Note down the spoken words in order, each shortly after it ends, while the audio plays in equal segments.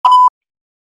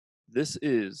This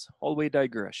is Hallway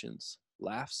Digressions,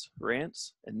 laughs,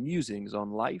 rants, and musings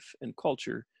on life and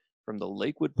culture from the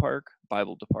Lakewood Park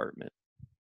Bible Department.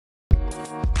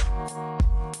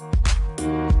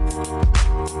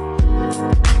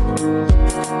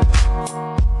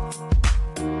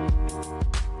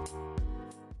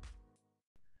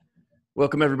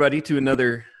 Welcome, everybody, to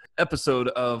another episode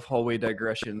of Hallway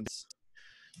Digressions.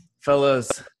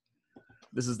 Fellas,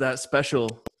 this is that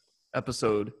special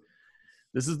episode.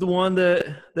 This is the one that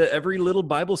every little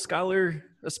Bible scholar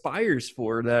aspires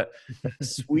for, that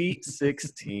Sweet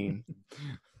 16.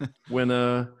 When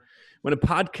a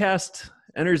podcast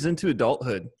enters into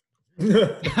adulthood.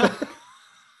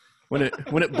 when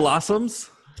it blossoms.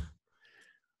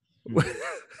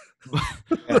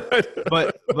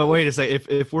 but wait a second.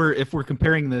 If we're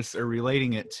comparing this or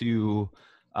relating it to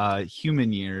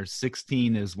human years,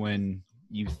 16 is when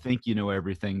you think you know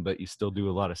everything, but you still do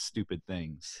a lot of stupid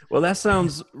things. Well, that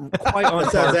sounds quite on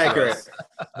That sounds accurate.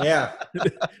 Yeah.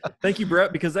 Thank you,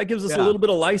 Brett, because that gives us a little bit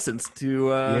of license to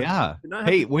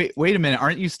Hey, wait a minute.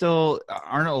 Aren't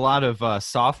a lot of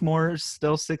sophomores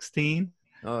still 16?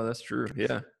 Oh, that's true.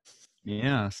 Yeah.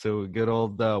 Yeah, so good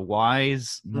old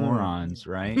wise morons,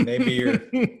 right? Maybe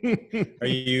are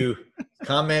you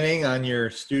commenting on your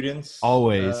students?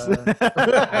 Always.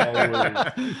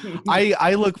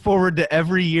 I look forward to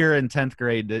every year in 10th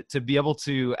grade to be able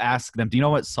to ask them, do you know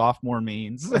what sophomore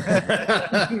means? And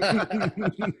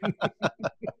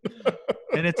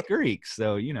it's Greek,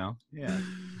 so, yeah.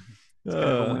 It's kind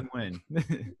of a win-win.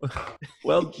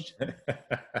 Well,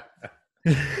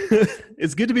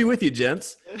 it's good to be with you,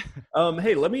 gents.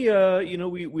 Hey, let me,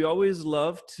 we always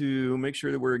love to make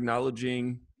sure that we're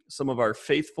acknowledging some of our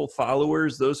faithful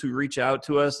followers, those who reach out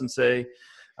to us and say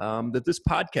that this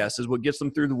podcast is what gets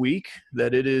them through the week,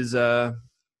 that it is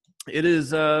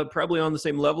probably on the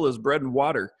same level as bread and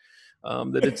water,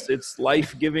 that it's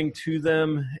life-giving to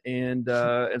them. And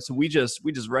so we just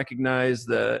recognize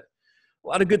that a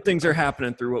lot of good things are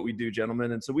happening through what we do,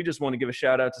 gentlemen. And so we just want to give a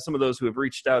shout out to some of those who have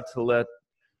reached out to let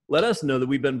us know that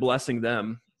we've been blessing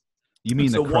them. You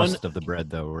mean the crust of the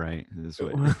bread, though, right?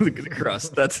 The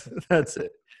crust. That's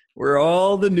it. Where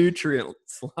all the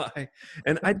nutrients lie.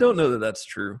 And I don't know that that's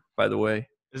true, by the way.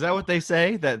 Is that what they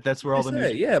say? That's where all the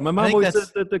nutrients? Yeah, my mom always said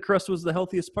that the crust was the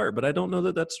healthiest part, but I don't know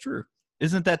that that's true.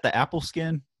 Isn't that the apple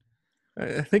skin?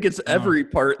 I think it's every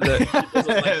part that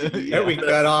doesn't like that we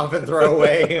cut off and throw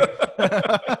away.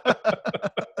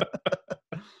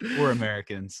 We're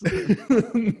Americans.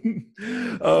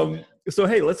 So,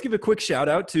 hey, let's give a quick shout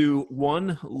out to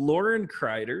one Lauren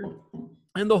Kreider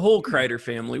and the whole Kreider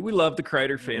family. We love the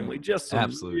Kreider family. Just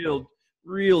some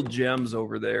real gems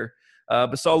over there.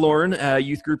 But saw Lauren at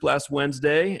youth group last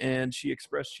Wednesday, and she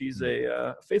expressed she's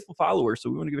a faithful follower. So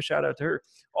we want to give a shout out to her.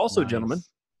 Also, gentlemen,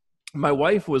 my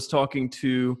wife was talking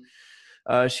to,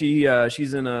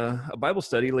 she's in a Bible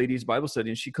study, ladies Bible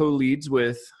study, and she co-leads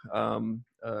with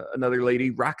another lady,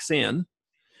 Roxanne.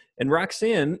 And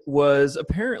Roxanne was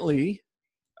apparently,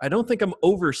 I don't think I'm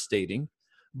overstating,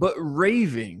 but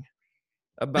raving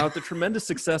about the tremendous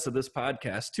success of this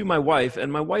podcast to my wife. And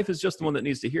my wife is just the one that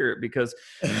needs to hear it, because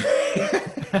I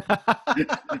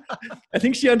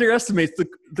think she underestimates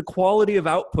the quality of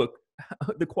output.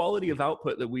 The quality of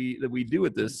output that we do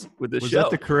with this show. Was that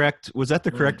the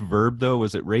correct verb, though?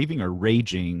 Was it raving or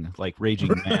raging, like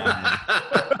raging man?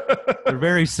 They're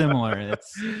very similar.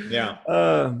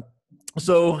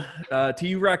 So to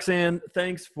you, Roxanne,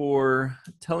 thanks for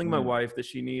telling my wife that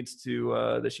she needs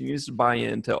to buy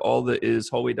into all that is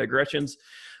Hallway Digressions.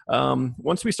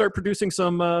 Once we start producing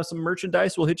some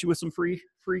merchandise, we'll hit you with some free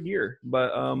gear,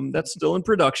 but that's still in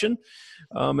production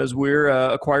as we're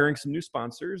acquiring some new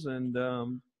sponsors and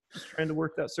just trying to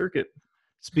work that circuit.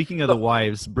 Speaking of the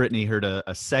wives, Brittany heard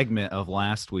a segment of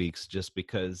last week's, just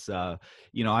because I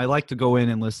like to go in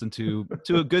and listen to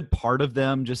a good part of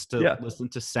them, just to listen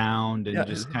to sound and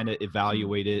just kind of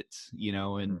evaluate it,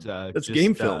 and that's just,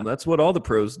 game film. That's what all the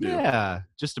pros do. Yeah,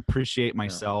 just appreciate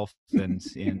myself and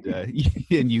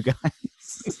you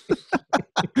guys.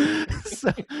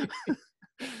 so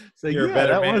You're a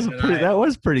better man that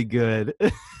was pretty good.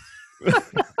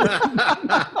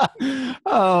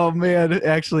 Oh man,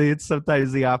 actually it's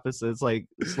sometimes the opposite. It's like,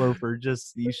 Sloper,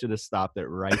 you should have stopped it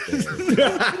right there.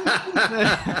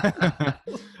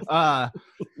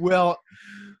 Well,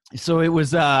 so it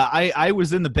was I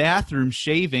was in the bathroom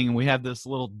shaving, and we have this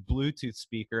little Bluetooth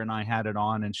speaker, and I had it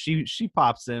on, and she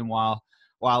pops in while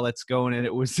while it's going, and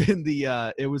it was in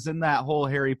that whole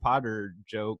Harry Potter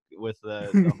joke with the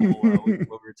whole what we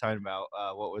were talking about.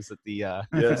 What was it? Yes,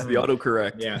 the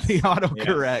autocorrect. Yes. The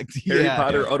autocorrect. Yes. Harry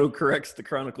Potter autocorrects the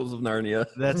Chronicles of Narnia.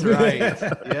 That's right.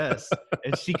 Yes.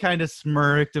 And she kind of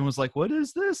smirked and was like, "What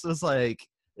is this?" I was like,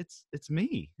 "It's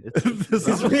me. This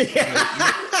is me."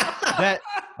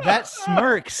 That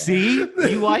smirk, see,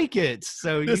 you like it.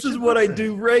 So this is what I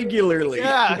do regularly.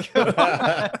 Yeah.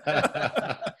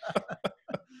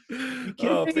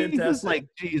 Oh, fantastic! It's like,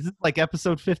 geez, it's like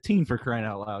episode 15 for crying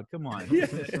out loud. Come on. Yeah.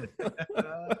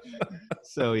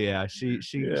 So yeah, she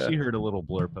heard a little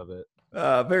blurb of it.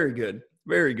 Very good,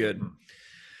 very good.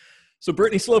 So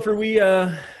Brittany Slofer,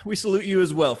 we salute you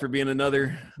as well for being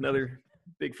another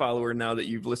big follower now that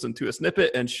you've listened to a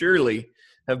snippet and surely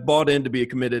have bought in to be a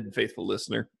committed and faithful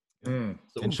listener. So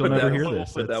and she'll never hear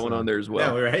this. We'll put that one on there as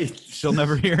well. Yeah, right. She'll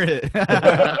never hear it.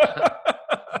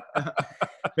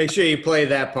 Make sure you play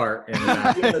that part.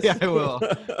 Yeah, I will.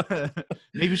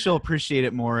 Maybe she'll appreciate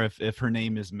it more if her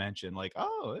name is mentioned. Like,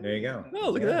 oh, there you go. Oh,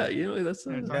 look at that. You know, that's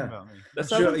about me.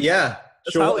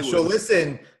 She'll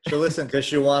listen. She'll listen because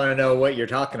she'll want to know what you're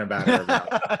talking about. Her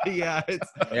about.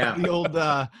 It's the old.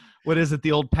 What is it?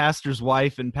 The old pastor's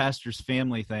wife and pastor's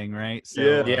family thing, right?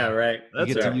 So, right. You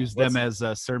get to use them as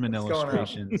sermon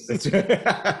illustrations,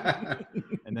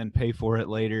 and then pay for it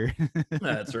later.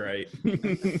 That's right.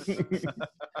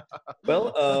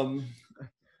 Well,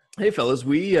 hey fellas,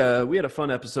 we had a fun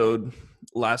episode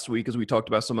last week as we talked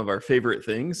about some of our favorite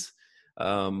things,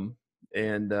 and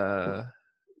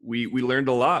we learned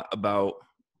a lot about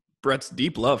Brett's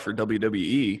deep love for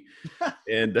WWE,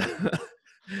 and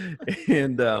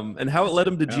how it led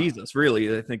him to Jesus.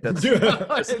 Really, I think that's.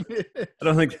 I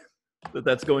don't think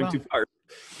that's going too far.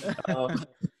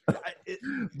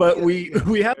 But we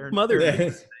have some other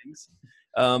things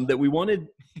that we wanted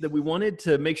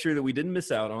to make sure that we didn't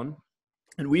miss out on,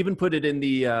 and we even put it in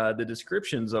the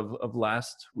descriptions of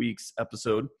last week's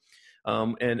episode.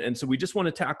 And so we just want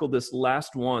to tackle this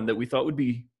last one that we thought would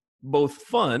be both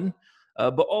fun,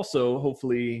 but also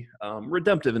hopefully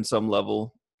redemptive in some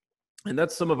level. And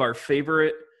that's some of our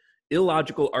favorite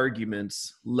illogical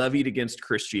arguments levied against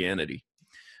Christianity.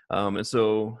 And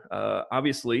so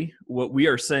obviously what we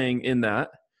are saying in that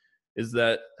is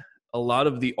that a lot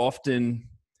of the oftentimes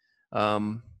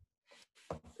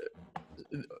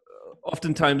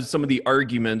some of the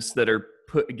arguments that are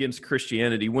put against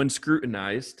Christianity, when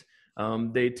scrutinized,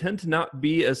 they tend to not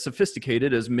be as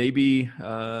sophisticated as maybe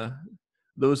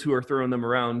those who are throwing them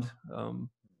around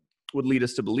would lead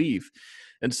us to believe.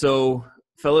 And so,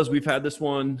 fellas, we've had this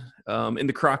one in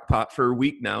the crock pot for a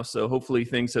week now, so hopefully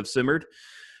things have simmered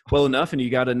well enough, and you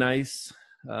got a nice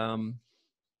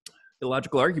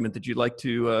illogical argument that you'd like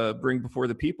to bring before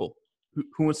the people.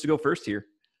 Who wants to go first here?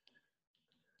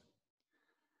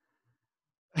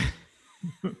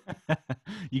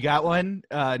 You got one,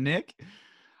 Nick?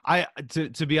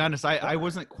 To be honest, I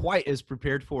wasn't quite as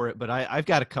prepared for it, but I've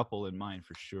got a couple in mind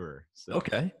for sure. So.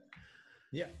 Okay.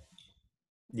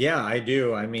 Yeah, I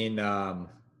do. I mean,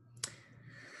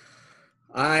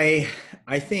 I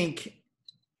think,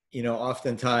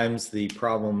 oftentimes the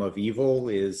problem of evil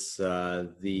is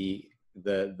the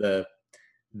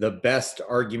best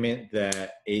argument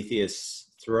that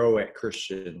atheists throw at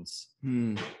Christians.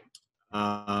 And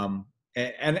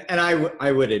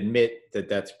I would admit that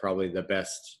that's probably the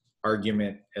best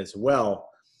argument as well.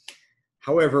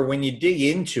 However, when you dig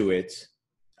into it,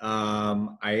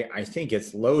 I think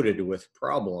it's loaded with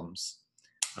problems.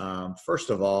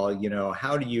 First of all,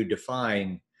 how do you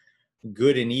define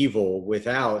good and evil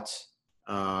without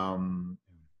God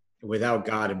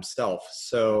himself?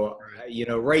 So,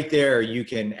 right there, you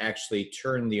can actually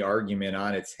turn the argument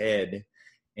on its head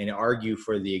and argue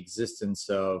for the existence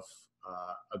of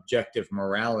objective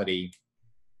morality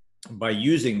by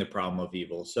using the problem of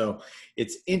evil. So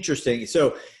it's interesting.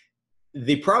 So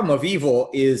the problem of evil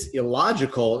is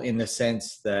illogical in the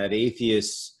sense that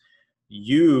atheists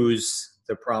use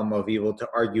the problem of evil to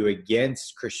argue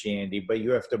against Christianity, but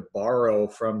you have to borrow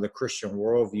from the Christian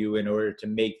worldview in order to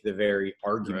make the very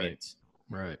argument.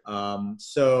 Right.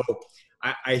 So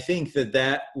I think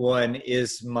that one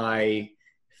is my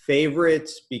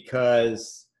favorite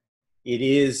because it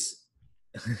is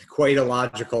quite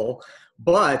illogical,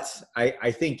 but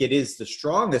I think it is the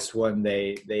strongest one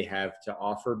they have to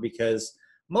offer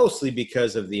mostly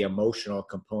because of the emotional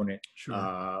component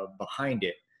behind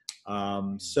it.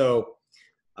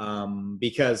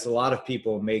 Because a lot of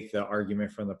people make the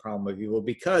argument from the problem of evil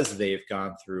because they've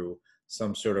gone through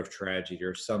some sort of tragedy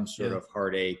or some sort of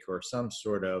heartache or some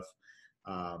sort of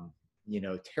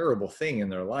terrible thing in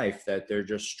their life that they're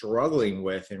just struggling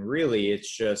with, and really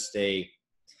it's just a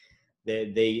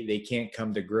they can't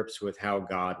come to grips with how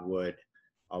God would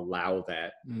allow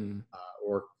that,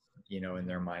 or in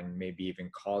their mind maybe even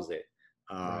cause it.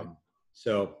 Right.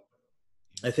 So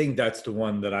I think that's the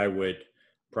one that I would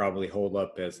probably hold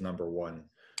up as number one.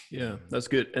 Yeah, that's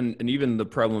good. And even the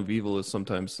problem of evil is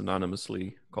sometimes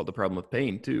synonymously called the problem of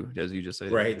pain too, as you just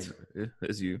said. Right.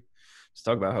 As you just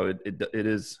talk about how it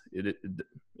is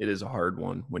a hard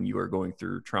one when you are going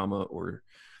through trauma, or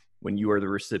when you are the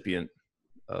recipient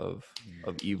of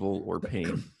evil or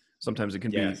pain. Sometimes it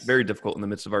can be very difficult in the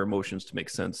midst of our emotions to make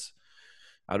sense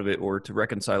out of it, or to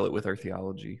reconcile it with our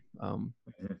theology.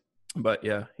 But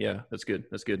yeah, that's good.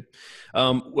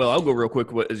 Well, I'll go real quick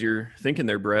as you're thinking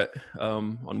there, Brett,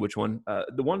 on which one.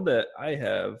 The one that I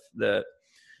have that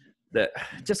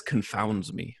just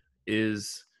confounds me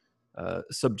is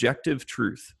subjective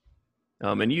truth.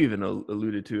 And you even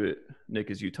alluded to it,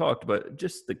 Nick, as you talked, but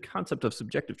just the concept of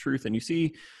subjective truth. And you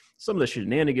see some of the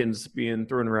shenanigans being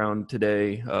thrown around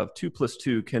today of 2 +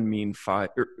 2 can mean 5,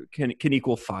 or can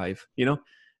equal 5,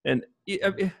 and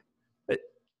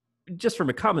just from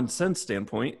a common sense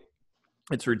standpoint,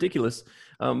 it's ridiculous.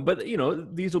 But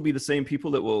these will be the same people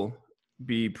that will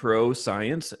be pro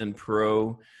science and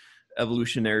pro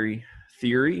evolutionary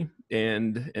theory.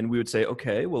 And we would say,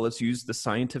 okay, well, let's use the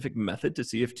scientific method to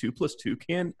see if 2 + 2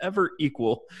 can ever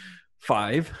equal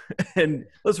 5. And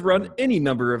let's run any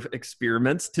number of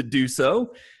experiments to do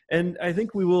so. And I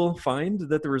think we will find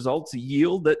that the results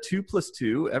yield that 2 +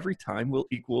 2 every time will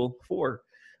equal 4.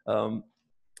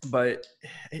 But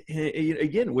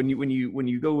again, when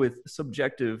you go with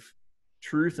subjective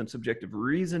truth and subjective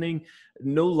reasoning,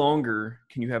 no longer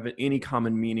can you have any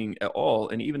common meaning at all.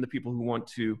 And even the people who want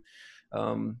to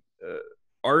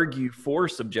argue for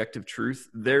subjective truth,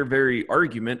 their very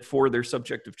argument for their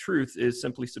subjective truth is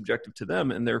simply subjective to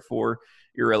them, and therefore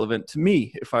irrelevant to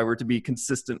me if I were to be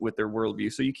consistent with their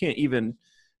worldview. So you can't even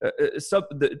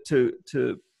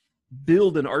to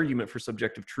build an argument for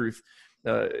subjective truth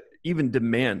even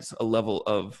demands a level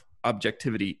of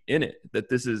objectivity in it, that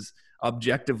this is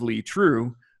objectively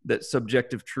true, that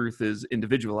subjective truth is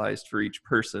individualized for each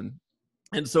person.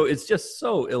 And so it's just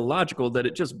so illogical that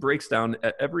it just breaks down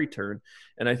at every turn.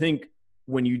 And I think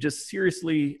when you just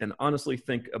seriously and honestly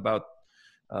think about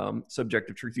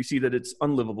subjective truth, you see that it's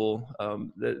unlivable,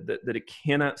 that it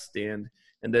cannot stand,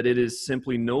 and that it is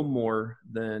simply no more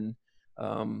than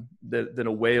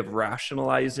a way of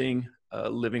rationalizing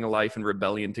living a life in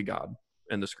rebellion to God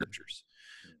and the scriptures.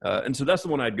 And so that's the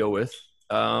one I'd go with.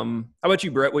 How about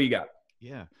you, Brett? What you got?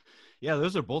 Yeah,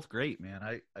 those are both great, man.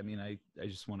 I mean, I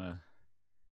just want to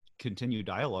continue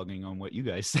dialoguing on what you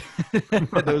guys said.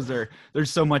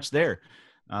 There's so much there.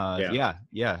 The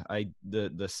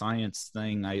science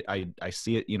thing, I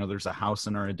see it. There's a house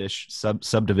in our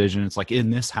subdivision. It's like, in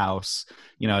this house,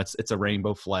 it's a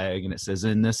rainbow flag, and it says,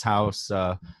 in this house,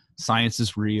 science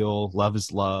is real, love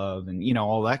is love, and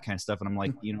all that kind of stuff. And I'm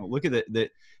like, look at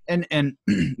it. And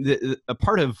a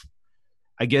part of,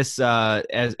 I guess,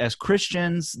 as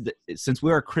Christians, since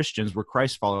we are Christians, we're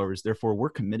Christ followers, therefore we're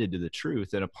committed to the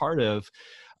truth. And a part of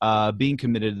being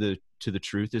committed to the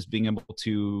truth is being able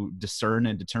to discern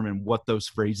and determine what those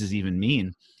phrases even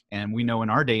mean. And we know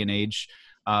in our day and age,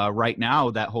 right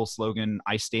now, that whole slogan,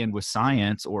 I stand with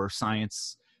science, or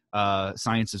science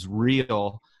is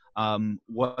real,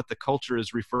 what the culture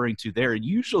is referring to there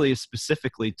usually is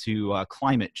specifically to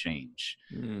climate change.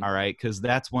 All right, because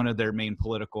that's one of their main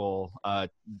political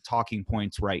talking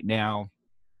points right now.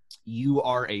 You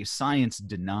are a science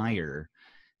denier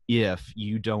if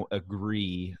you don't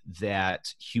agree that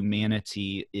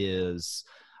humanity is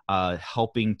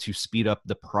helping to speed up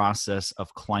the process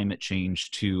of climate change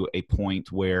to a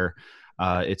point where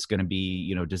it's going to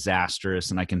be, disastrous.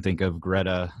 And I can think of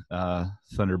Greta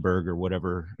Thunberg, or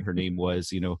whatever her name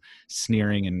was,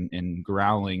 sneering and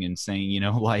growling and saying,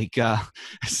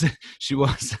 she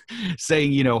was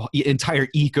saying, entire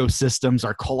ecosystems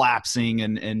are collapsing,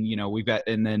 and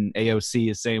then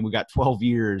AOC is saying we got 12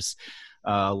 years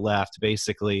left,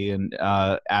 basically, and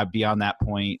beyond that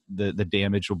point, the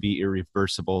damage will be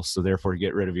irreversible. So therefore,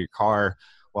 get rid of your car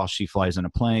while she flies in a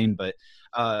plane. But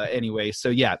anyway, so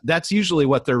yeah, that's usually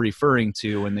what they're referring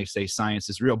to when they say science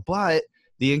is real. But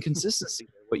the inconsistency,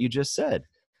 what you just said.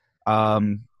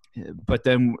 But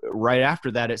then right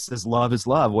after that, it says love is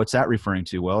love. What's that referring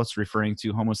to? Well, it's referring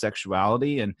to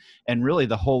homosexuality and really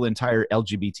the whole entire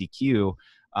LGBTQ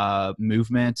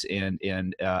movement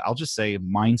and I'll just say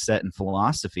mindset and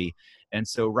philosophy. And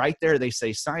so right there, they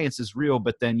say science is real,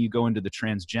 but then you go into the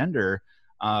transgender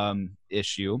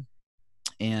issue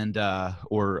and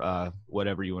or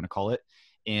whatever you want to call it.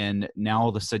 And now all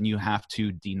of a sudden you have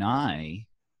to deny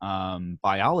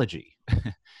biology.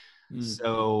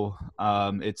 So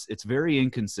it's very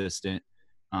inconsistent.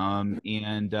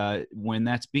 And when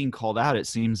that's being called out, it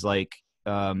seems like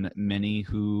many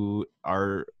who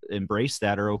are embrace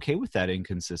that are okay with that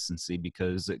inconsistency,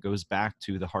 because it goes back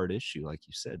to the heart issue. Like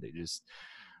you said, they just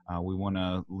we want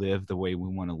to live the way we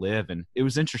want to live. And it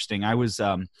was interesting. I was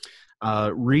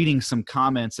reading some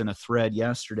comments in a thread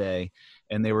yesterday,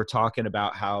 and they were talking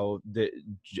about how the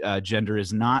gender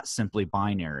is not simply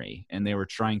binary, and they were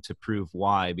trying to prove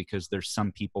why, because there's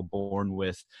some people born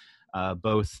with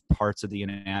both parts of the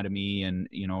anatomy, and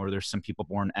or there's some people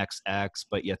born XX,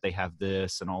 but yet they have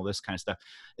this and all this kind of stuff.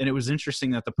 And it was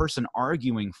interesting that the person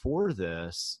arguing for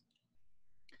this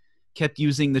kept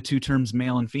using the two terms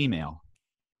male and female,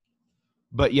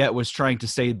 but yet was trying to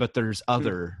say, but there's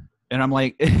other. And I'm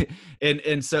like,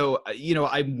 and so,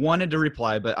 I wanted to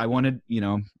reply, but I wanted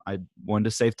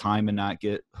to save time and not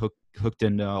get hooked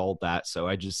into all that. So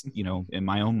I just, in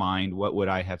my own mind, what would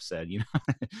I have said,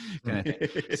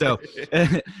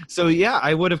 So yeah,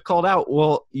 I would have called out,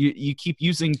 well, you keep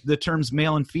using the terms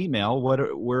male and female. What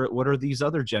are these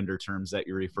other gender terms that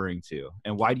you're referring to?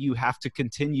 And why do you have to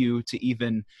continue to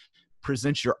even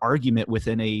present your argument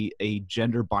within a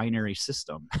gender binary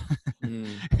system?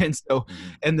 And so,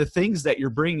 and the things that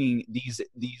you're bringing, these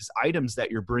items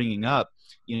that you're bringing up,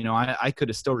 I could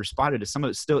have still responded to some of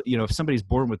it. Still, if somebody's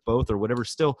born with both or whatever,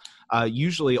 still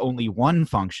usually only one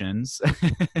functions,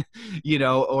 yes,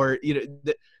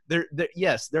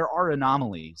 there are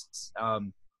anomalies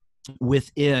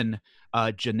within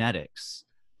genetics.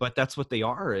 But that's what they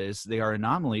are, is they are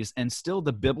anomalies. And still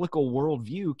the biblical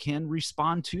worldview can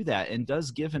respond to that and does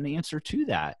give an answer to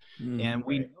that. And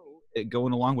we know,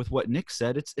 going along with what Nick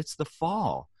said, it's the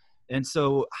fall. And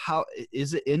so how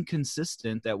is it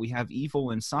inconsistent that we have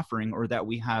evil and suffering, or that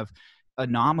we have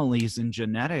anomalies in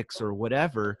genetics or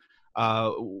whatever,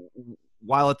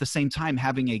 while at the same time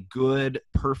having a good,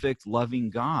 perfect, loving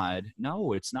God?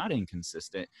 No, it's not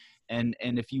inconsistent. And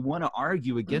if you want to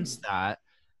argue against that,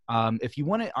 if you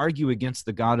want to argue against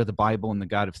the God of the Bible and the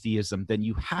God of theism, then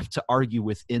you have to argue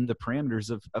within the parameters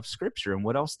of Scripture and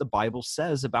what else the Bible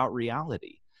says about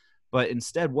reality. But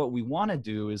instead, what we want to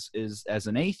do is as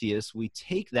an atheist, we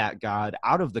take that God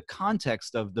out of the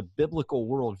context of the biblical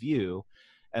worldview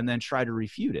and then try to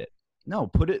refute it. No,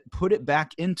 put it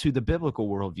back into the biblical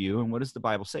worldview. And what does the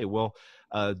Bible say? Well,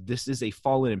 this is a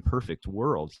fallen and imperfect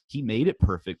world. He made it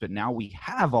perfect, but now we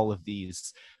have all of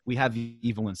these. We have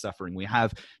evil and suffering. We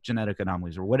have genetic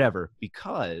anomalies or whatever,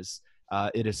 because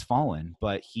it is fallen,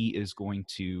 but he is going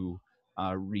to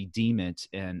redeem it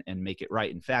and make it right.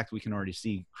 In fact, we can already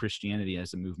see Christianity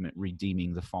as a movement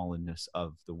redeeming the fallenness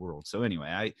of the world. So anyway,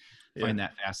 I find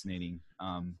that fascinating.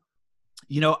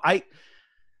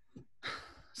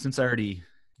 Since I already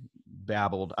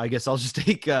babbled, I guess I'll just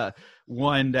take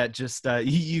one that just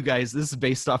you guys, this is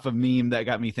based off a meme that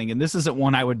got me thinking. This isn't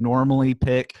one I would normally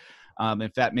pick. In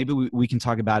fact, maybe we can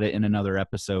talk about it in another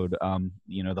episode.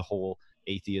 The whole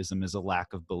atheism is a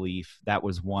lack of belief. That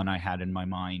was one I had in my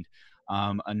mind.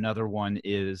 Another one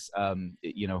is,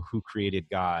 who created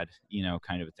God,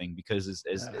 kind of a thing, because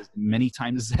as many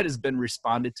times as that has been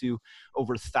responded to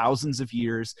over thousands of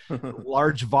years,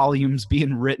 large volumes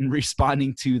being written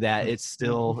responding to that, it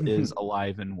still is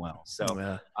alive and well.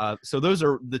 So, so those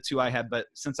are the two I had, but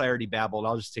since I already babbled,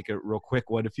 I'll just take a real quick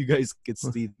one. If you guys could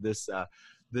see this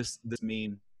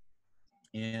meme,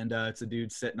 and it's a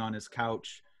dude sitting on his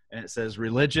couch, and it says,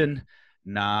 "Religion,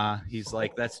 nah." He's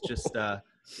like, that's just a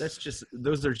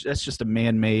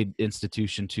man-made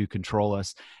institution to control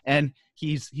us. And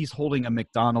he's holding a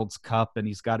McDonald's cup, and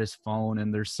he's got his phone,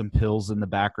 and there's some pills in the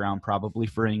background, probably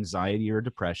for anxiety or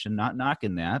depression. Not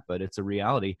knocking that, but it's a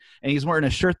reality. And he's wearing a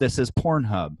shirt that says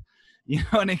Pornhub,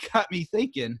 and it got me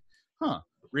thinking,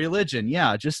 religion,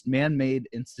 just man-made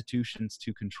institutions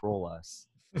to control us.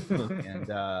 And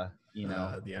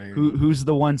who's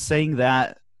the one saying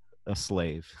that? A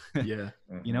slave. A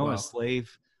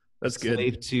slave. That's good.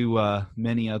 Slave to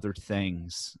many other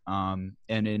things. And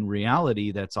in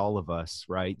reality, that's all of us,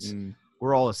 right?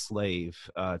 We're all a slave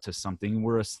to something.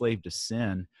 We're a slave to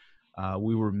sin.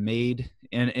 We were made,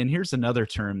 and here's another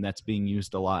term that's being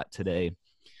used a lot today.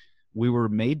 We were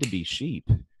made to be sheep.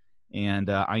 And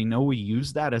I know we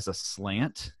use that as a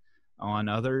slant on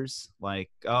others, like,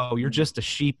 oh, you're just a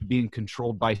sheep being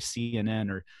controlled by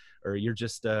CNN, or you're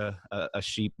just a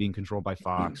sheep being controlled by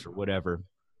Fox or whatever.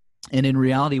 And in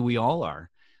reality, we all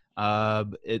are.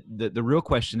 The real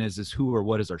question is who or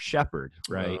what is our shepherd,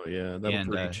 right? Oh, yeah, that'll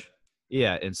preach.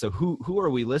 And so who are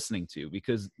we listening to?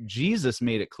 Because Jesus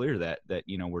made it clear that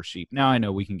we're sheep. Now I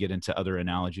know we can get into other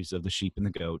analogies of the sheep and the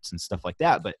goats and stuff like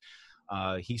that, but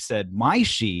he said, my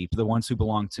sheep, the ones who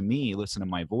belong to me, listen to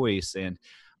my voice. And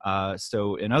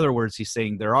so in other words, he's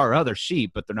saying there are other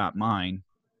sheep, but they're not mine.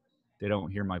 They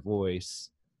don't hear my voice.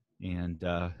 And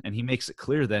he makes it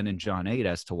clear then in John 8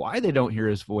 as to why they don't hear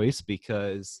his voice,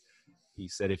 because he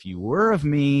said, if you were of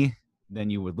me, then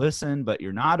you would listen, but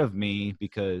you're not of me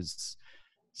because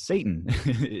Satan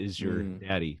is your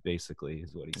daddy, basically,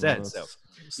 is what he said. Well, so,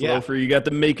 Sloper, you got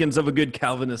the makings of a good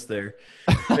Calvinist there.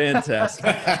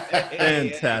 Fantastic.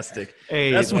 Fantastic.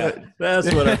 Hey, that's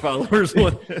what our followers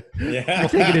want. You're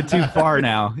taking it too far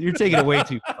now. You're taking it way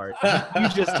too far. You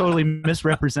just totally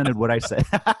misrepresented what I said.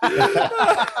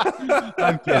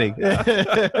 I'm kidding.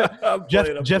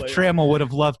 Jeff Trammell would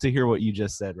have loved to hear what you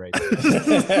just said right there.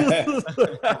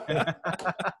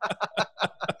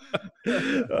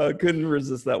 Couldn't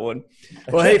resist that one.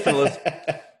 Well, hey, fellas,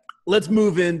 let's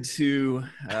move into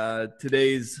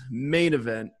today's main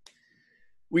event.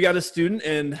 We got a student,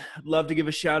 and I'd love to give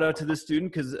a shout out to this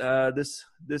student because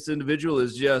this individual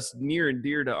is just near and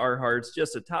dear to our hearts.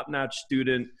 Just a top-notch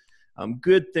student,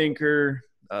 good thinker,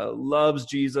 loves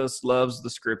Jesus, loves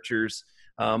the scriptures.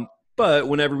 But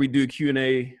whenever we do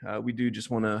Q&A, we do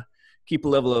just want to keep a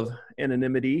level of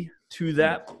anonymity to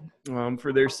that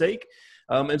for their sake.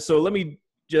 And so let me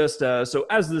just, so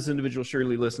as this individual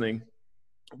surely listening,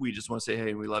 we just want to say,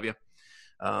 hey, we love you.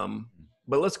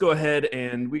 But let's go ahead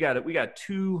and we got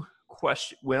two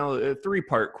question, well, a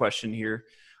three-part question here.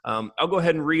 I'll go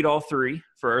ahead and read all three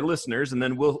for our listeners, and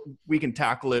then we can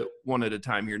tackle it one at a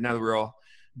time here now that we're all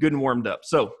good and warmed up.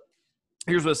 So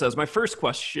here's what it says. My first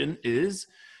question is,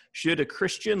 should a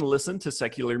Christian listen to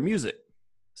secular music?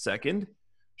 Second,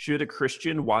 should a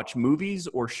Christian watch movies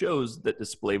or shows that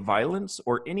display violence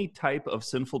or any type of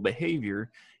sinful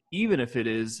behavior, even if it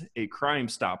is a Crime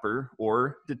Stopper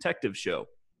or detective show?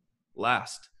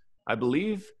 Last, I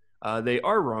believe they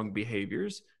are wrong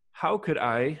behaviors. How could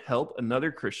I help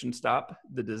another Christian stop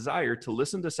the desire to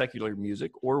listen to secular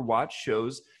music or watch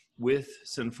shows with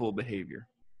sinful behavior?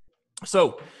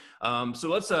 So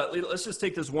let's just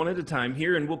take this one at a time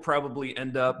here, and we'll probably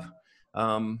end up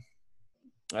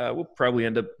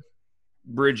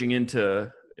bridging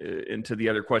into the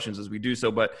other questions as we do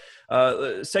so. But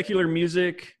secular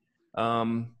music,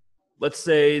 let's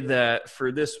say that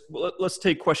for this, let's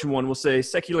take question one. We'll say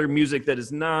secular music that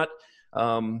is not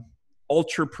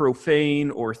ultra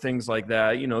profane or things like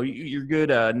that. You know, you're good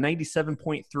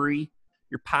 97.3,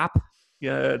 your pop,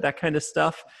 that kind of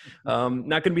stuff. Not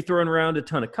going to be throwing around a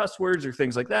ton of cuss words or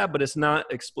things like that, but it's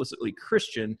not explicitly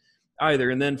Christian either.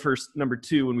 And then for number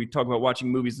two, when we talk about watching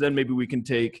movies, then maybe we can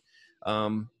take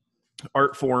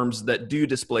art forms that do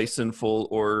display sinful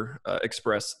or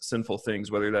express sinful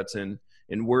things, whether that's in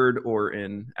word or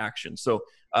in action. So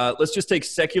let's just take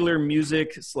secular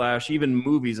music / even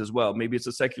movies as well. Maybe it's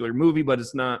a secular movie, but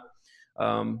it's not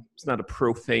a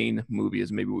profane movie,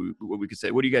 is maybe what we could say.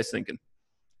 What are you guys thinking?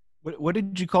 What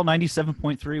did you call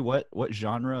 97.3? What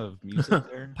genre of music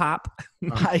there? Pop. You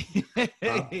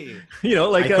know,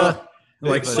 like soda.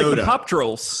 Like Pop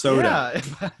Trolls. Soda.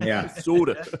 Yeah.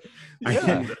 Soda.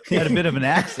 Yeah. Had a bit of an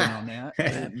accent on that.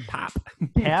 Pop.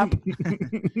 Pap.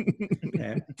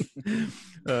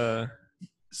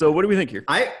 So what do we think here?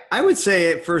 I would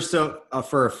say at first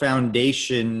for a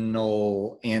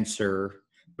foundational answer,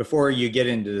 before you get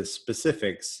into the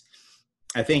specifics,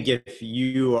 I think if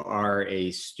you are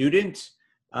a student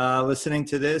listening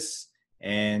to this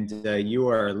and you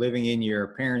are living in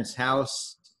your parents'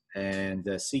 house and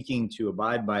seeking to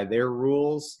abide by their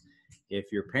rules,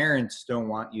 if your parents don't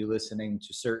want you listening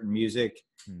to certain music,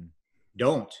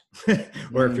 don't.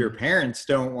 Or if your parents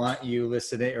don't want you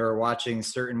listening or watching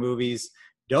certain movies,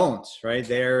 don't, right?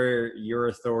 They're your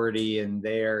authority and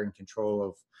they're in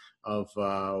control of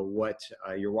what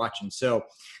you're watching. So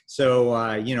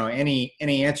you know, any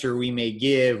answer we may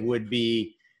give would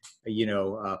be, you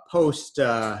know, post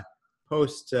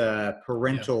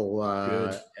parental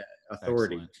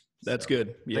authority. Excellent. That's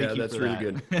good. Yeah, that's really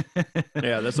good.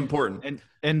 Yeah, that's important.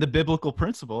 And the biblical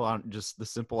principle on just the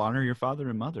simple honor your father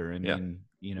and mother. I mean,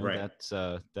 you know, right.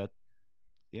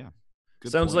 Yeah.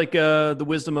 Good Sounds point. like the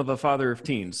wisdom of a father of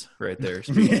teens right there.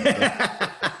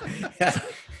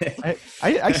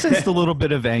 I sensed a little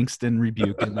bit of angst and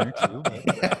rebuke in there too.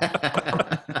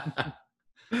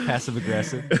 Passive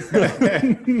aggressive.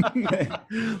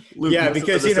 Yeah,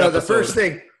 because you know the first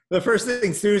thing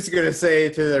students are going to say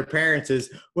to their parents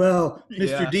is, "Well,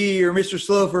 Mr. D or Mr.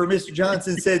 Slofer or Mr.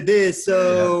 Johnson said this,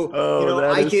 so you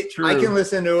know I can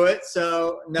listen to it."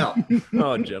 So no,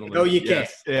 oh gentlemen, no, you can't.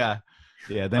 Yeah.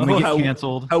 Yeah, then we get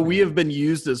canceled. How we have been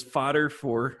used as fodder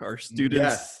for our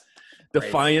students'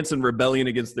 defiance and rebellion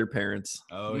against their parents.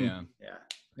 Oh, yeah. Yeah.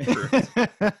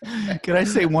 Could I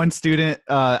say one student,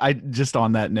 I just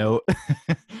on that note,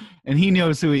 and he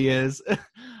knows who he is.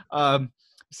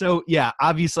 So yeah,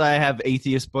 obviously I have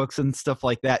atheist books and stuff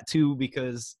like that too,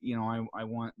 because, you know, I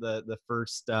want the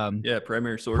first,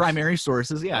 primary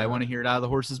sources. Yeah. I want to hear it out of the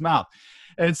horse's mouth.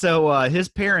 And so his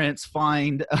parents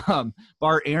find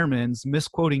Bart Ehrman's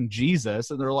misquoting Jesus,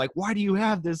 and they're like, "Why do you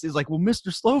have this?" He's like, "Well,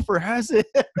 Mr. Slofer has it."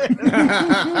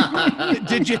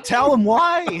 Did you tell him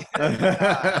why?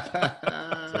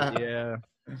 So, yeah.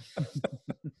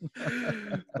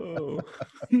 Oh.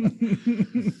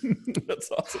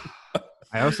 That's awesome.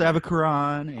 I also have a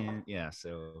Quran, and you know where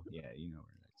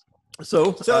that's going.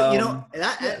 So you know,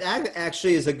 that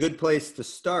actually is a good place to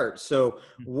start. So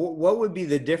what would be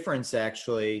the difference,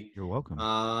 actually? You're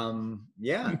welcome.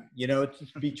 You know,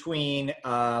 between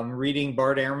reading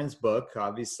Bart Ehrman's book.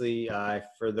 Obviously,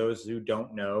 for those who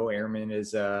don't know, Ehrman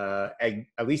is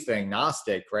at least an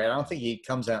agnostic, right? I don't think he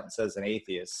comes out and says an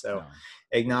atheist. So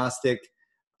agnostic.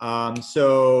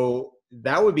 So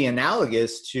that would be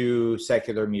analogous to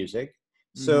secular music.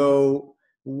 So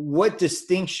what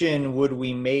distinction would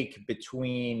we make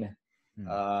between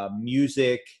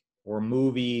music or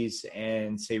movies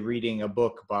and, say, reading a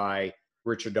book by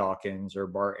Richard Dawkins or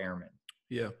Bart Ehrman?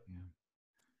 Yeah.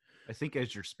 I think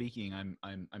as you're speaking,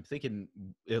 I'm thinking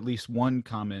at least one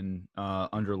common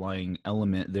underlying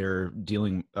element there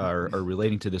dealing or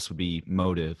relating to this would be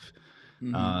motive.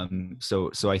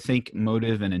 So I think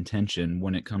motive and intention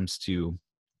when it comes to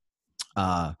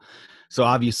so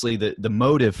obviously the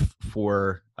motive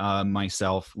for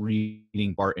myself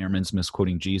reading Bart Ehrman's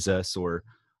Misquoting Jesus or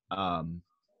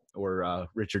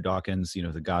Richard Dawkins, you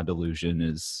know, The God Delusion,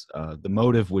 is the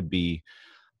motive would be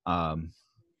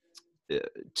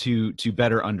to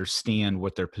better understand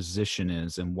what their position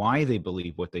is and why they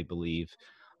believe what they believe,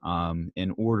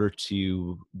 in order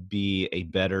to be a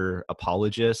better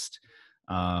apologist,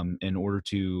 in order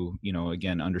to, you know,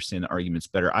 again, understand the arguments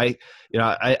better. I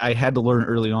had to learn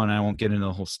early on, I won't get into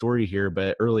the whole story here,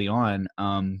 but early on,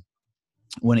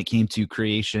 when it came to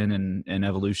creation and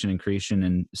evolution and creation,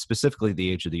 and specifically the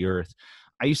age of the earth,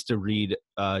 I used to read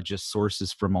just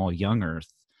sources from all young earth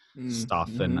stuff.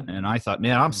 And I thought,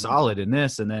 man, I'm solid in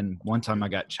this. And then one time I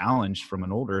got challenged from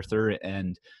an old earther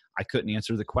and I couldn't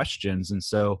answer the questions. And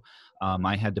so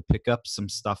I had to pick up some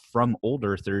stuff from old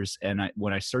earthers. And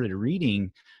when I started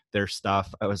reading their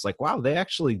stuff, I was like, wow, they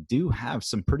actually do have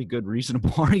some pretty good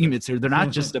reasonable arguments here. They're not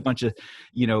just a bunch of,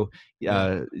 you know,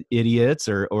 idiots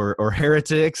or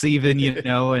heretics even, you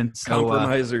know, and so,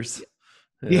 compromisers.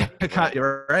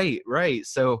 Right.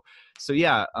 So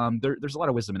yeah, there's a lot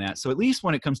of wisdom in that. So at least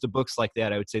when it comes to books like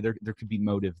that, I would say there could be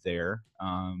motive there.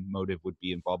 Motive would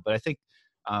be involved, but I think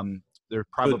there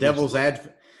probably devil's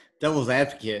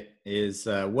advocate is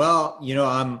well, you know,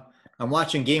 I'm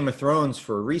watching Game of Thrones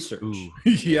for research.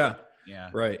 Yeah,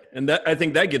 right. And that, I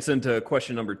think that gets into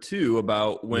question number 2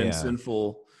 about when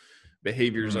sinful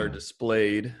behaviors are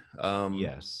displayed.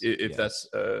 If that's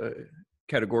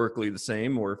categorically the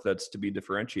same or if that's to be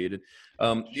differentiated.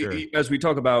 As we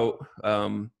talk about,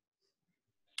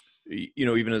 you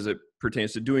know, even as it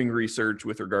pertains to doing research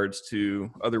with regards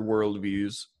to other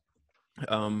worldviews,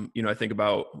 you know, I think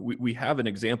about, we have an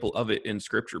example of it in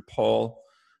Scripture. Paul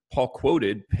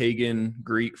quoted pagan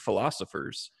Greek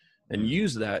philosophers and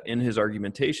used that in his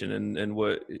argumentation. And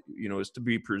what, you know, is to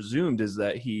be presumed is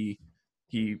that he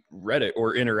read it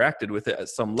or interacted with it at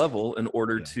some level in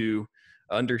order to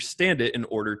understand it, in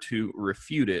order to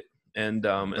refute it. And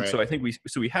so I think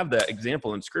we have that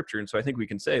example in Scripture. And so I think we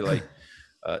can say, like,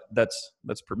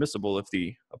 that's permissible if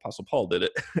the Apostle Paul did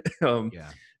it.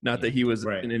 Not that he was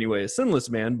in any way a sinless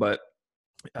man, but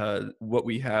what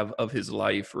we have of his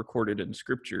life recorded in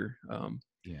Scripture,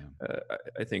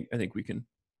 I think we can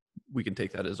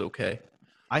take that as okay.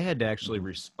 I had to actually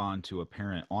respond to a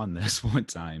parent on this one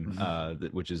time,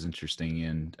 which is interesting,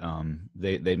 and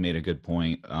they made a good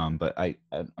point. But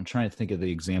I'm trying to think of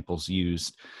the examples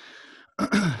used.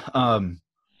 But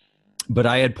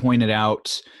I had pointed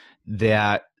out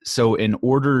that, so in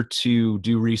order to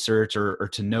do research or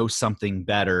to know something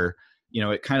better, you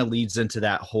know, it kind of leads into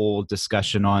that whole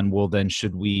discussion on, well, then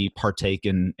should we partake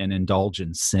in and indulge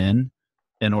in sin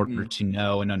in order to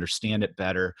know and understand it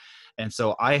better? And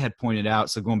so I had pointed out,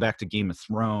 so going back to Game of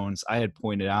Thrones, I had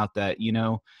pointed out that, you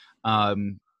know,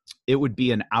 it would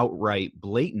be an outright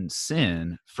blatant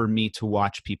sin for me to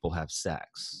watch people have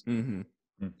sex.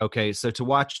 Okay, so to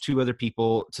watch 2 other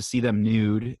people, to see them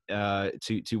nude,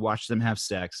 to watch them have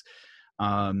sex,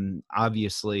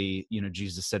 Obviously,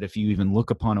 Jesus said, if you even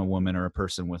look upon a woman or a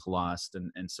person with lust,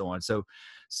 and so on.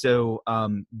 So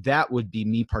that would be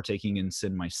me partaking in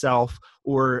sin myself,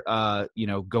 or,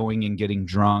 going and getting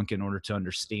drunk in order to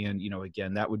understand,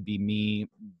 again, that would be me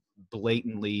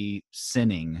blatantly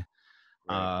sinning.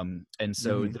 Right. And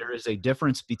so there is a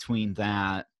difference between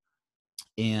that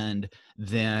and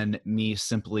then me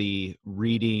simply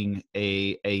reading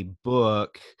a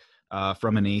book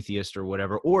from an atheist or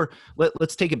whatever. Or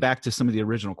let's take it back to some of the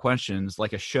original questions,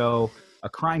 like a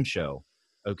crime show.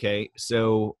 Okay,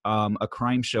 so a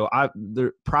crime show,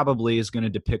 there probably is going to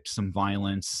depict some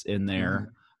violence in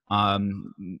there.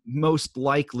 Most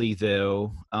likely,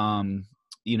 though,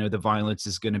 the violence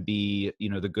is going to be,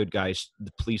 the good guys,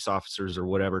 the police officers or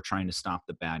whatever, trying to stop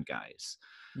the bad guys.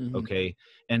 Okay,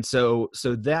 and so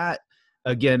that,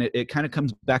 again, it kind of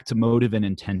comes back to motive and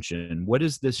intention. What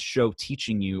is this show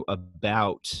teaching you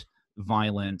about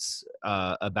violence,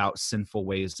 about sinful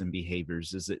ways and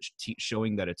behaviors? Is it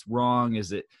showing that it's wrong?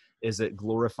 Is it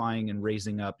glorifying and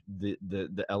raising up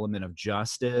the element of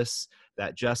justice,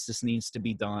 that justice needs to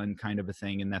be done, kind of a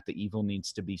thing, and that the evil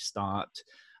needs to be stopped,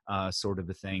 sort of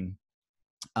a thing?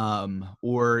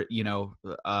 Or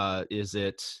is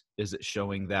it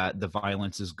showing that the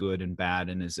violence is good and bad,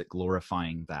 and is it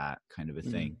glorifying that, kind of a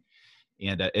thing?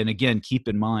 And again, keep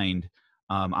in mind,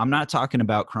 I'm not talking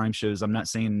about crime shows. I'm not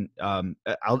saying,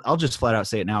 I'll just flat out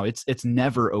say it now. It's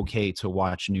never okay to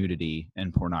watch nudity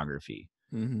and pornography.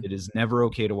 It is never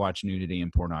okay to watch nudity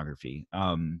and pornography.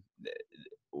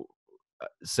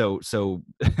 So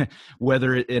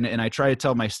whether and I try to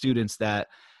tell my students that,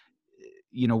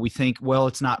 we think, well,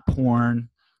 it's not porn.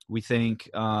 We think,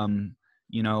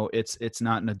 it's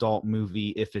not an adult movie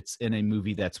if it's in a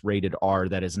movie that's rated R,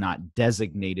 that is not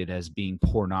designated as being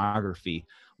pornography.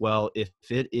 Well, if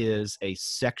it is a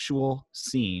sexual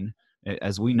scene,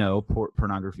 as we know,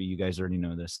 pornography, you guys already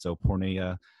know this. So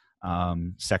porneia,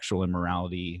 sexual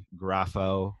immorality,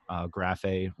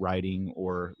 graphe, writing,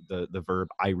 or the verb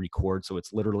I record. So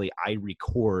it's literally, I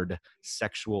record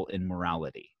sexual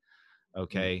immorality.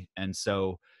 Okay. And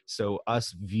so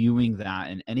us viewing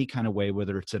that in any kind of way,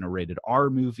 whether it's in a rated R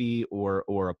movie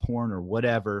or a porn or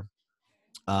whatever,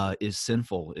 is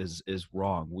sinful, is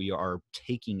wrong. We are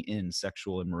taking in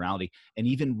sexual immorality and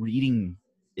even reading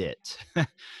it.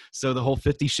 So the whole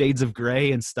 50 Shades of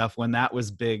Grey and stuff, when that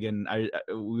was big, and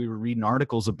we were reading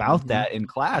articles about that in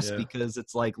class, because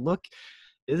it's like, look,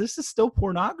 this is still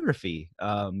pornography.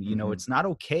 It's not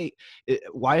okay.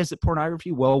 Why is it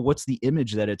pornography? Well, what's the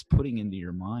image that it's putting into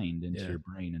your mind, into your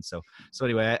brain? And so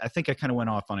anyway, I think I kind of went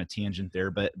off on a tangent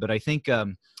there, but I think,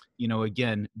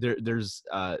 again, there's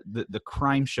the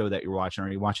crime show that you're watching,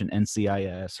 or you're watching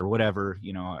NCIS or whatever,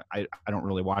 I don't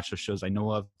really watch those shows. I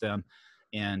know of them.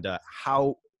 And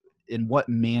in what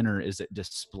manner is it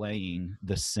displaying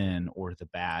the sin or the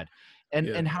bad?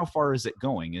 And how far is it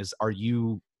going? Are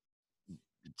you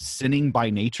sinning by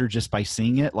nature just by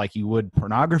seeing it, like you would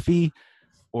pornography,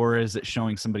 or is it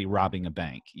showing somebody robbing a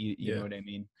bank? You know what I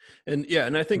mean? And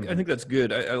I think that's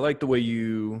good. I like the way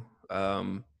you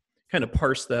kind of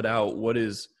parse that out. What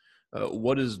is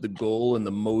the goal and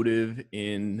the motive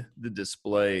in the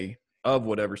display of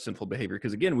whatever sinful behavior?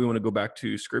 Because again, we want to go back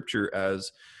to Scripture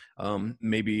as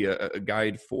maybe a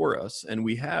guide for us, and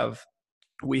we have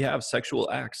sexual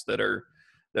acts that are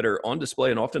on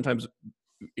display, and oftentimes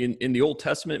in the Old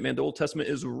Testament, man, the Old Testament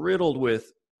is riddled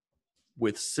with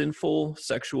sinful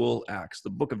sexual acts.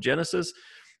 The book of Genesis,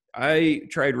 I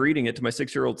tried reading it to my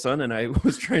 6-year-old son, and I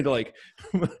was trying to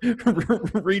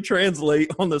retranslate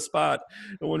on the spot.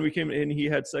 And when we came in, he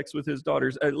had sex with his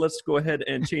daughters. Let's go ahead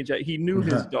and change that. He knew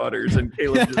his daughters, and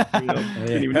Caleb just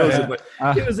didn't even know it. But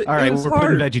it was all right. Was we're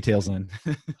hard. putting VeggieTales in.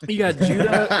 You got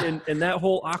Judah and that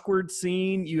whole awkward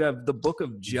scene. You have the book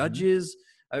of Judges.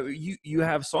 You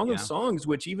have Song of Songs,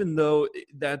 which, even though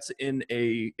that's in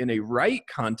a right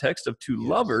context of two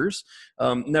lovers,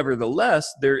 nevertheless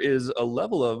there is a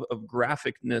level of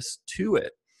graphicness to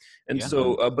it, and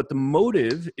so but the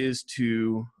motive is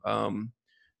to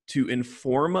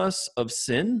inform us of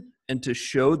sin and to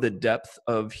show the depth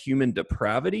of human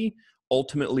depravity,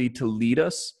 ultimately to lead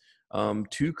us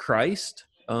to Christ,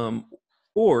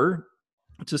 or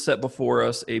to set before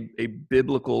us a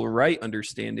biblical right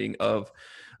understanding of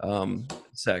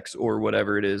sex or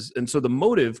whatever it is. And so the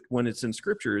motive, when it's in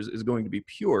Scripture, is going to be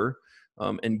pure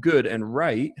and good and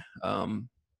right. And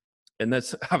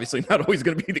that's obviously not always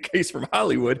going to be the case from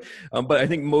Hollywood. But I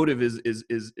think motive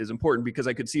is important, because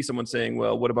I could see someone saying,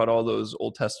 well, what about all those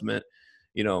Old Testament,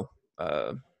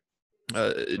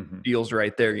 deals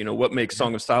right there. What makes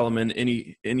Song of Solomon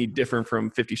any different from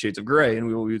 50 Shades of Grey? And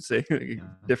we would say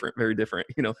different, very different,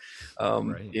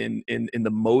 right. in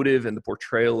the motive and the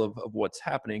portrayal of what's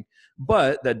happening.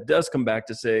 But that does come back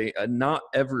to say not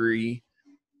every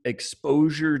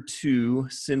exposure to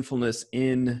sinfulness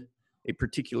in a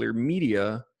particular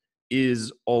media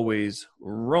is always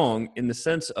wrong, in the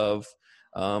sense of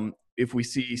if we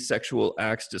see sexual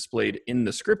acts displayed in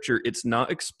the scripture, it's not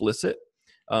explicit.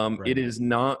 Right. It is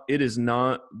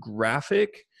not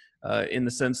graphic in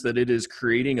the sense that it is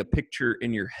creating a picture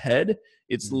in your head.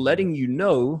 It's letting you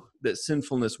know that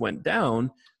sinfulness went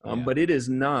down, but it is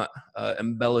not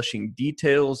embellishing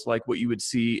details like what you would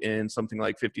see in something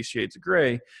like 50 Shades of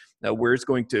Grey, where it's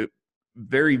going to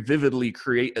very vividly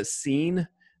create a scene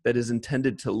that is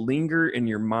intended to linger in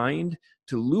your mind,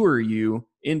 to lure you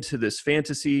into this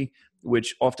fantasy,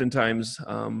 which oftentimes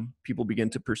people begin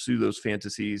to pursue those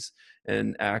fantasies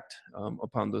and act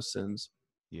upon those sins.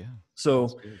 Yeah.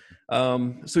 So,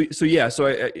 any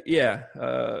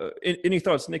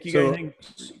thoughts, Nick? You got anything?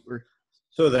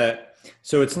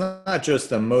 So it's not just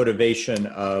the motivation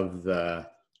of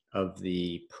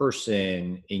the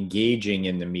person engaging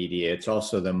in the media; it's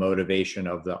also the motivation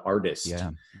of the artist.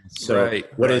 Yeah. So,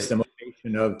 what is the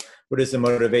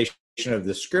motivation of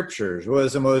the scriptures? What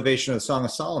is the motivation of the Song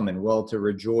of Solomon? Well, to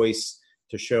rejoice,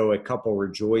 to show a couple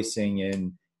rejoicing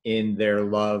in their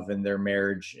love and their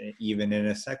marriage, even in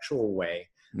a sexual way,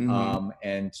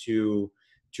 and to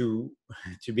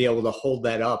be able to hold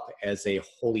that up as a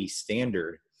holy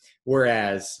standard.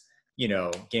 Whereas,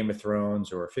 Game of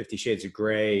Thrones or 50 Shades of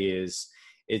Grey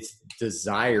its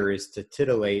desire is to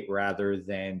titillate rather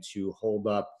than to hold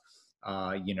up,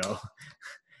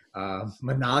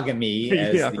 monogamy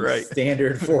as the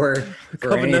standard for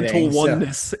covenantal anything.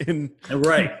 oneness.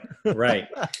 Right.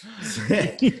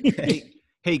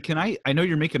 Hey, can I know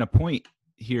you're making a point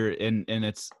here, and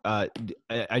it's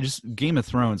Game of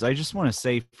Thrones. I just want to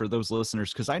say for those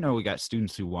listeners, because I know we got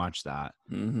students who watch that,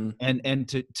 and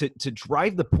to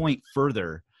drive the point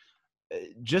further,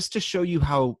 just to show you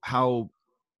how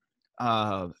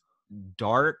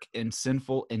dark and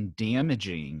sinful and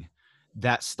damaging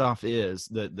that stuff is.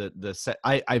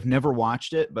 I've never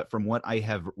watched it, but from what I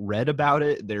have read about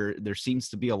it, there seems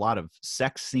to be a lot of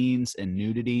sex scenes and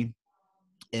nudity,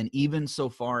 and even so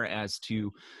far as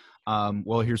to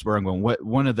here's where I'm going.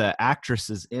 One of the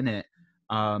actresses in it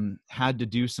had to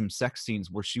do some sex scenes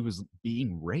where she was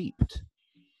being raped.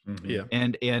 Yeah.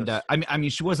 And I mean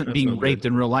she wasn't being raped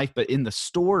in real life, but in the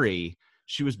story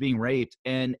she was being raped,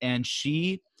 and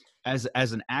she as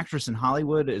an actress in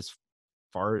Hollywood, as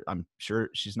far I'm sure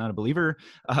she's not a believer,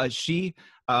 she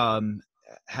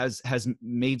has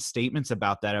made statements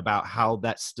about that, about how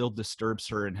that still disturbs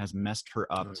her and has messed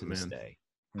her up to this day.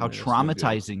 How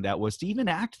traumatizing that was to even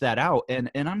act that out.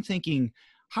 And I'm thinking,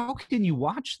 how can you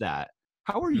watch that?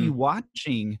 How are you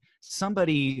watching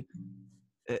somebody,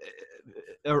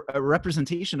 a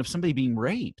representation of somebody being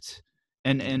raped,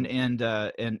 and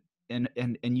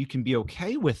you can be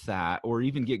okay with that, or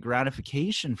even get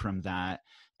gratification from that?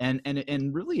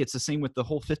 And really, it's the same with the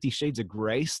whole 50 Shades of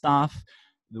Grey stuff,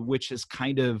 which has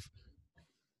kind of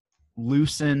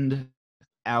loosened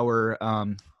our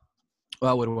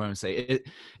what do I want to say?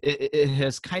 It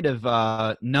has kind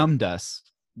of numbed us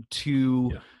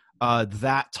to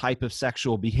that type of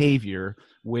sexual behavior,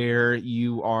 where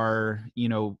you are,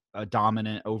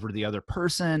 dominant over the other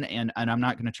person. And I'm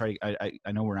not going to try.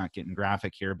 I know we're not getting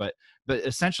graphic here, but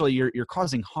essentially you're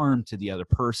causing harm to the other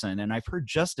person. And I've heard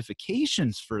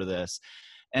justifications for this,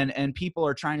 and people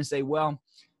are trying to say, well,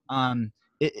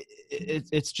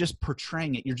 it's just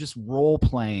portraying it. You're just role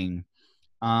playing.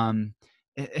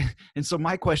 And so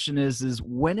my question is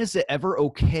when is it ever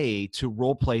okay to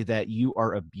role play that you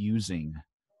are abusing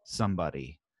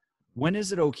somebody? When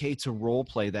is it okay to role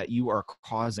play that you are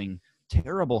causing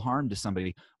terrible harm to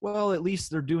somebody? Well, at least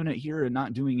they're doing it here and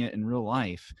not doing it in real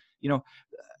life.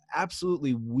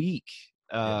 Absolutely weak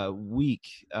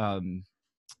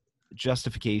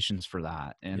justifications for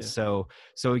that. And so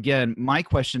again, my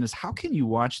question is, how can you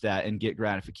watch that and get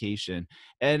gratification?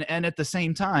 And at the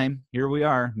same time, here we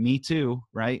are, Me Too,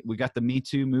 right? We got the Me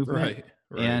Too movement. Right.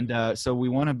 And so we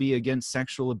want to be against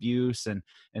sexual abuse and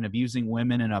abusing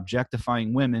women and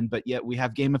objectifying women, but yet we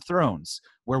have Game of Thrones,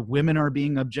 where women are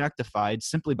being objectified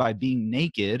simply by being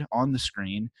naked on the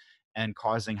screen, and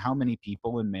causing how many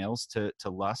people and males to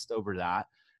lust over that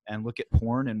and look at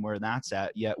porn and where that's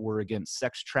at. Yet we're against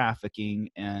sex trafficking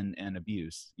and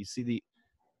abuse. You see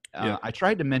I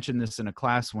tried to mention this in a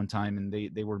class one time, and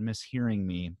they were mishearing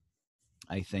me,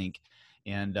 I think.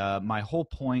 And my whole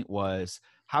point was,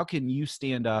 how can you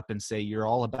stand up and say you're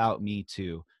all about Me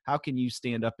Too? How can you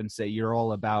stand up and say you're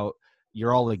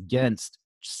all against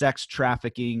sex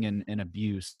trafficking and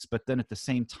abuse, but then at the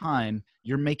same time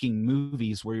you're making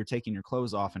movies where you're taking your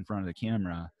clothes off in front of the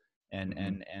camera,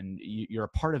 and you're a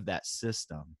part of that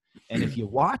system. And if you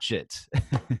watch it,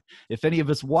 if any of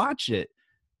us watch it,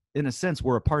 in a sense,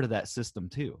 we're a part of that system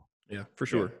too. Yeah, for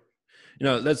sure.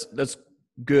 That's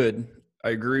good. I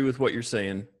agree with what you're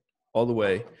saying all the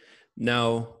way.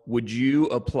 Now, would you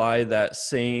apply that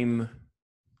same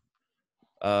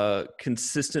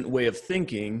consistent way of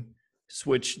thinking,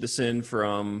 switch the sin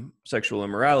from sexual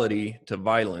immorality to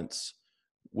violence?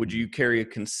 Would you carry a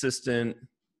consistent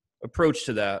approach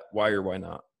to that? Why or why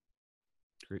not?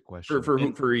 Great question.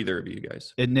 For either of you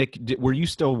guys. And Nick, were you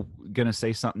still going to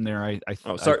say something there?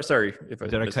 Sorry.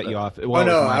 Did I cut you off? Well,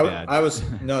 no, I was,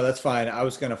 no, that's fine. I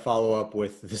was going to follow up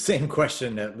with the same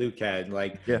question that Luke had.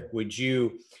 Like, would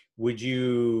you say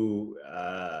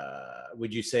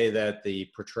that the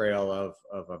portrayal of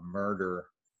a murder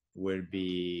would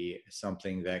be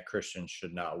something that Christians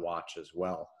should not watch as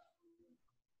well?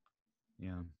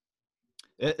 Yeah.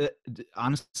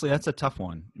 Honestly, that's a tough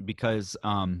one because,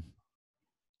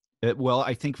 well,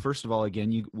 I think first of all,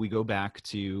 again, we go back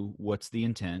to what's the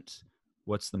intent,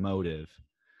 what's the motive.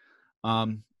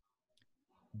 But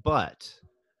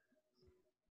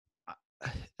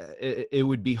it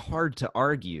would be hard to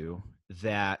argue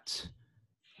that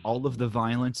all of the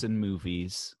violence in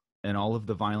movies and all of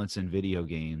the violence in video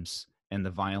games and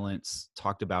the violence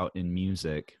talked about in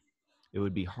music, it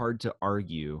would be hard to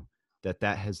argue that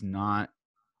has not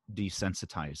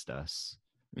desensitized us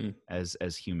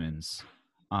as humans.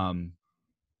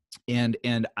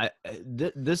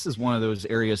 This is one of those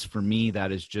areas for me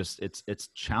that is just, it's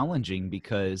challenging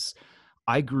because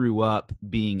I grew up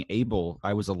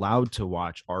I was allowed to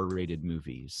watch R-rated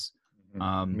movies.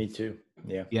 Me too.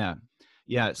 Yeah.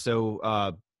 So,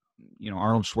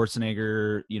 Arnold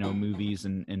Schwarzenegger, movies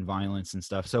and violence and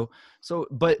stuff.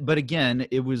 But again,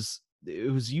 it was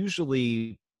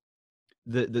usually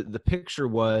the picture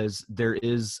was there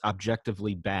is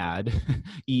objectively bad,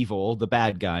 evil, the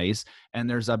bad guys, and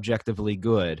there's objectively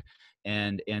good.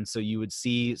 And so you would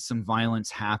see some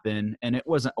violence happen, and it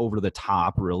wasn't over the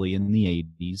top really in the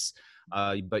 80s,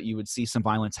 but you would see some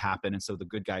violence happen, and so the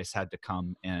good guys had to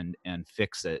come and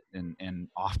fix it, and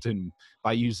often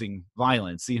by using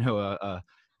violence,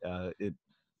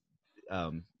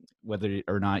 whether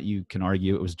or not you can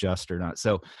argue it was just or not.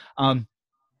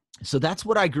 So that's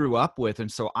what I grew up with.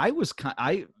 And so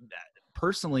I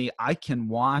personally can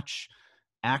watch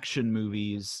action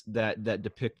movies that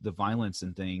depict the violence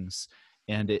and things,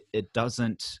 and it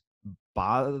doesn't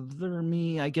bother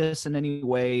me, I guess, in any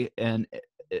way. And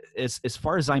as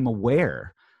far as I'm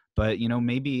aware, but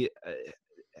maybe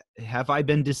have I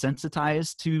been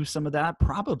desensitized to some of that?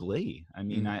 Probably. I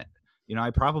mean, I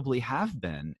probably have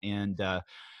been. And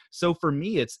so for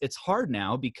me, it's hard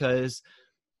now because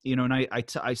and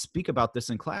I speak about this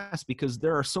in class because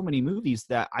there are so many movies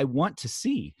that I want to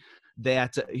see.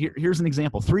 That here's an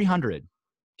example: 300,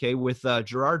 okay, with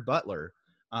Gerard Butler.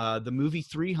 The movie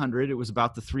 300. It was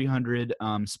about the 300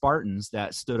 Spartans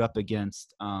that stood up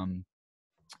against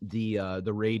the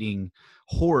raiding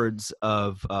hordes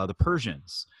of the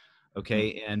Persians.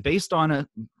 Okay, and based on a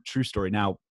true story.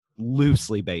 Now,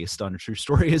 loosely based on a true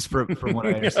story is from what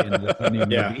I understand the new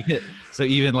movie. Yeah. So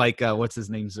even like what's his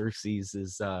name, Xerxes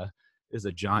is a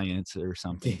giant or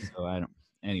something. So I don't.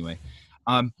 Anyway,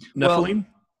 Nephilim.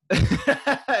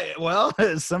 Well,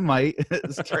 some might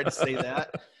try to say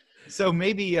that. So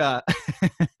maybe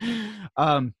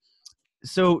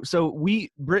so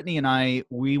Brittany and I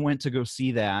went to go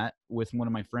see that with one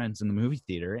of my friends in the movie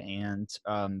theater, and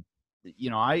I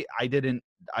didn't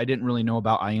really know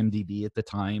about IMDb at the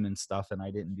time and stuff, and I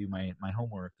didn't do my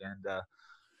homework. And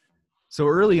so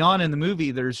early on in the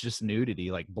movie, there's just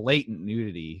nudity, like blatant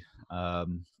nudity of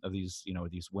these,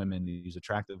 these women, these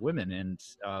attractive women. And,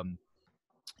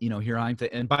 here I'm,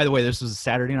 and by the way, this was a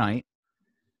Saturday night.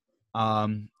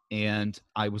 And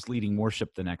I was leading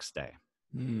worship the next day.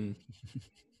 And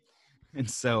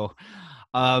so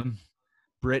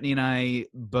Brittany and I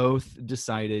both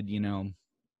decided,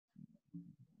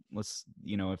 let's,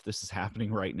 if this is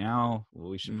happening right now, well,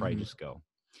 we should probably just go.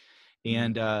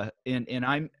 And I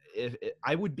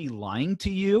would be lying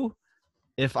to you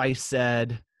if I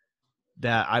said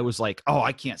that I was like, oh,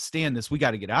 I can't stand this, we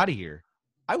got to get out of here.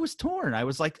 I was torn. I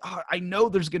was like, oh, I know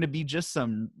there's going to be just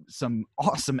some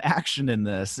awesome action in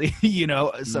this,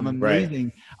 some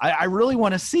amazing, right. I really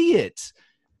want to see it.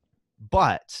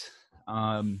 But,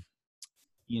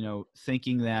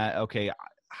 thinking that, okay,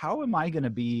 how am I going to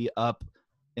be up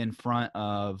in front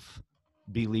of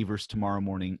believers tomorrow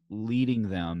morning, leading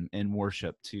them in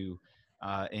worship to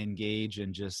engage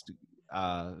and just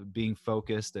being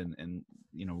focused and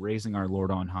raising our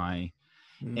Lord on high.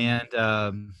 And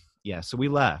so we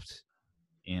left,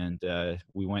 and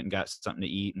we went and got something to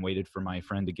eat and waited for my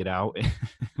friend to get out,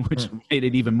 which made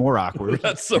it even more awkward.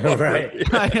 That's so right.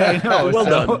 I know. Well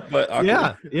done, but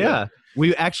awkward. Yeah.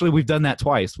 We've done that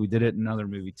twice. We did it in another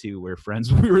movie too, where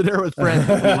we were there with friends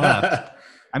and we left.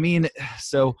 I mean,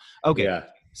 so okay. Yeah.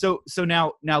 So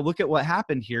now look at what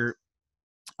happened here.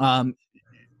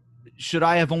 Should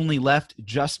I have only left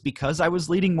just because I was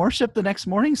leading worship the next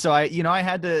morning? So I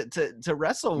had to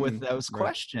wrestle with those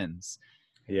questions.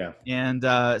 Yeah. And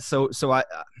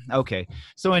okay.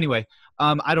 So anyway,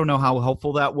 I don't know how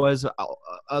helpful that was,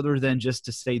 other than just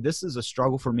to say this is a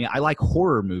struggle for me. I like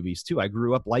horror movies too. I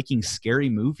grew up liking scary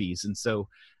movies, and so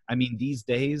I mean, these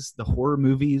days the horror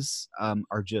movies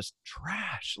are just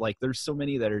trash. Like, there's so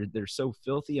many they're so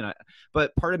filthy,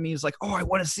 but part of me is like, oh, I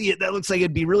want to see it. That looks like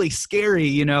it'd be really scary.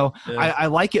 Yeah. I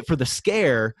like it for the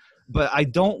scare, but I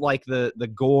don't like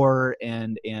the gore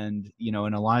and and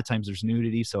a lot of times there's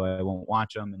nudity, so I won't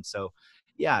watch them. And so,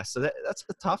 yeah, so that's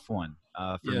a tough one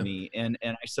for me. And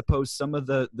I suppose some of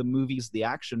the movies, the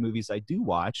action movies I do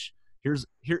watch. Here's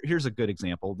a good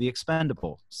example: The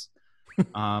Expendables.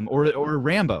 Or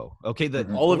Rambo. Okay,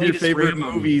 all of your favorite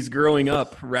movies growing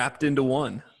up wrapped into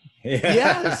one.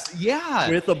 Yes, yeah,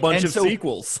 with a bunch of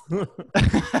sequels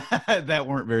that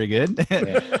weren't very good.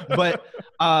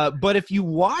 But if you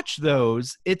watch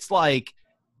those, it's like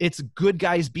it's good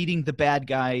guys beating the bad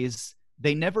guys.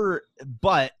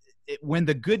 When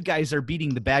the good guys are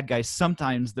beating the bad guys,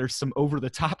 sometimes there's some over the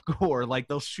top gore, like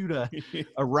they'll shoot a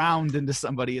round into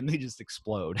somebody and they just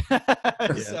explode.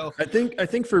 So I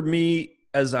think for me,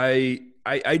 as I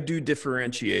do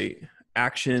differentiate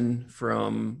action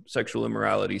from sexual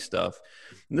immorality stuff.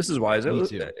 And this is why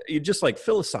you just like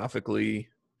philosophically,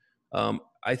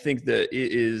 I think that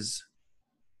it is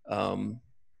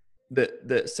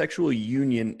that sexual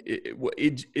union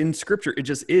in scripture, it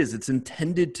just is, it's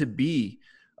intended to be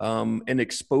an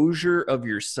exposure of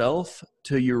yourself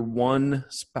to your one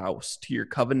spouse, to your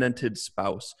covenanted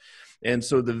spouse. And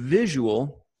so the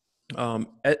visual,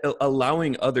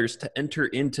 allowing others to enter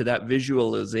into that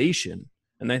visualization,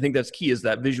 and I think that's key, is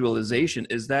that visualization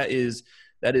that is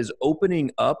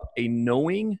opening up a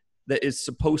knowing that is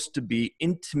supposed to be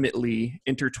intimately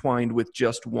intertwined with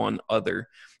just one other.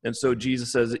 And so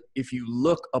Jesus says, if you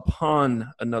look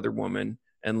upon another woman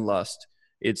and lust,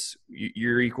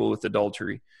 you're equal with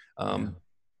adultery.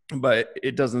 But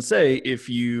it doesn't say if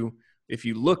you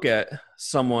look at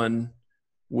someone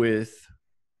with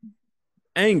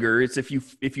anger, it's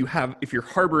if you're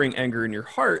harboring anger in your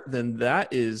heart, then that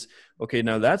is okay.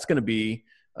 Now that's going to be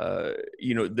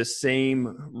the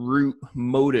same root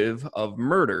motive of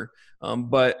murder.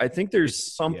 But I think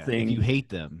there's something, if you hate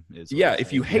them.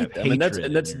 If you hate them, and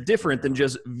that's different than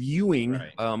just viewing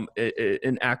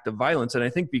an act of violence. And I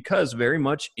think because very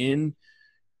much in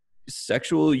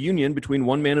sexual union between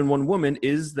one man and one woman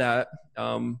is that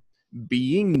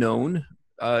being known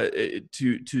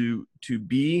to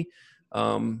be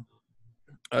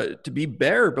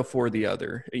bare before the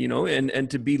other, and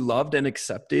to be loved and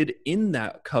accepted in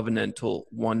that covenantal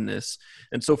oneness.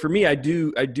 And so for me, I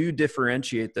do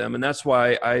differentiate them. And that's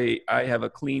why I have a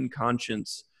clean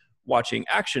conscience watching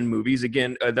action movies.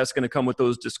 Again, that's going to come with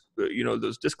those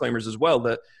disclaimers as well,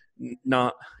 that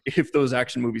not if those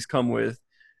action movies come with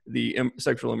the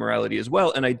sexual immorality as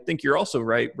well. And I think you're also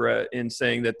right, Brett, in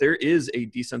saying that there is a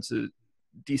desensitizing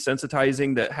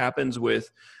that happens with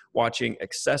watching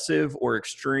excessive or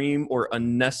extreme or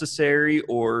unnecessary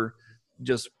or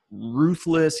just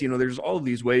ruthless. There's all of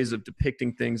these ways of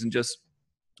depicting things. And just,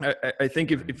 I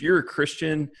think if you're a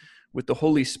Christian with the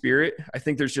Holy Spirit, I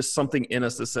think there's just something in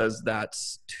us that says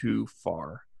that's too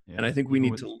far. Yeah. And I think we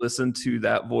need to listen to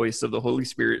that voice of the Holy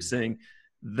Spirit saying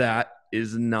that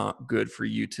is not good for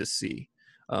you to see.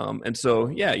 And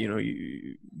so, I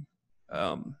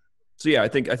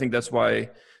think that's why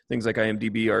things like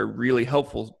IMDb are really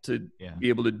helpful to be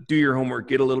able to do your homework,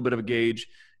 get a little bit of a gauge.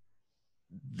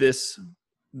 This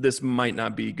might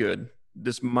not be good.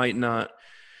 This might not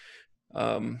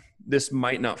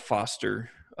foster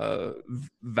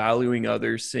valuing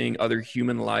others, seeing other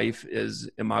human life as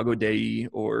imago Dei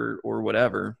or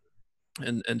whatever.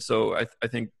 And so I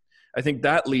think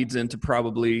that leads into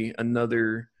probably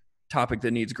another topic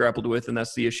that needs grappled with, and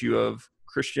that's the issue of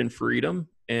Christian freedom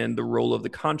and the role of the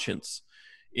conscience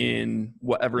in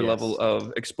whatever level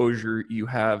of exposure you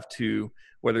have to,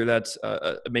 whether that's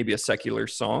maybe a secular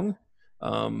song,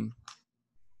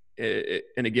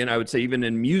 and again, I would say even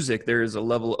in music, there is a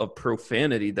level of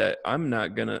profanity that I'm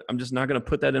just not gonna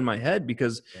put that in my head,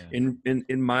 because in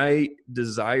my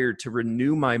desire to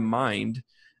renew my mind,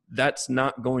 that's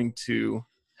not going to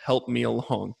help me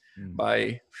along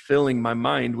by filling my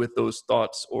mind with those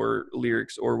thoughts or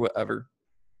lyrics or whatever.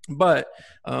 But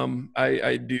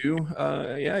I do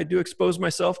expose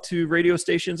myself to radio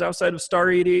stations outside of Star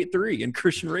 88.3 and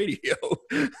Christian radio,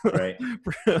 right?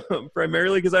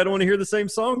 Primarily because I don't want to hear the same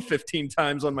song 15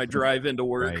 times on my drive into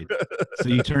work. Right. So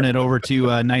you turn it over to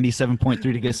 97.3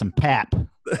 to get some pap.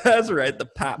 That's right, the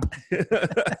pap.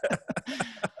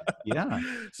 Yeah.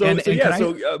 So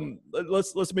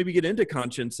let's maybe get into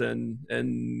conscience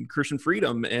and Christian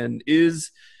freedom. And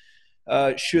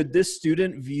should this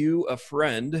student view a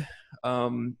friend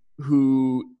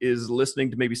who is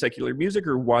listening to maybe secular music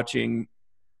or watching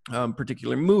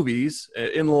particular movies,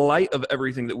 in light of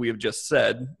everything that we have just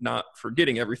said, not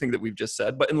forgetting everything that we've just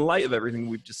said, but in light of everything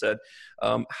we've just said,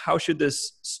 how should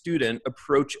this student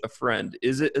approach a friend?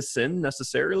 Is it a sin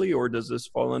necessarily, or does this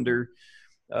fall under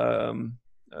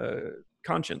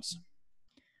conscience?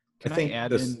 Can I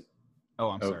add in?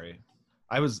 Oh, I'm sorry.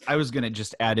 I was going to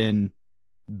just add in,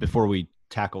 before we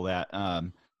tackle that,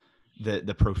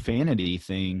 the profanity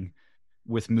thing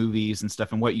with movies and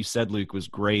stuff, and what you said, Luke, was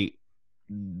great.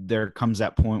 There comes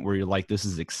that point where you're like, this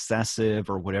is excessive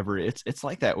or whatever. It's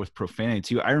like that with profanity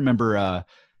too. I remember, I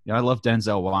love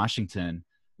Denzel Washington,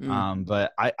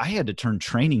 but I had to turn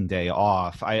Training Day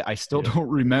off. I still don't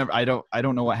remember. I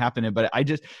don't know what happened, but I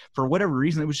just, for whatever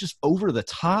reason, it was just over the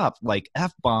top, like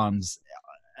F-bombs,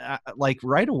 like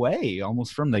right away,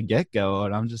 almost from the get-go.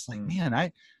 And I'm just like,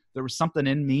 man, there was something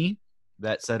in me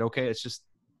that said, okay, it's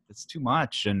too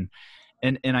much. And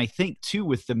I think too,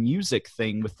 with the music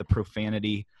thing, with the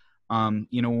profanity, when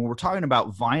we're talking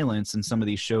about violence in some of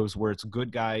these shows where it's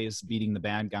good guys beating the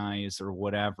bad guys or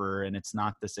whatever, and it's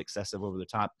not this excessive over the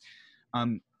top,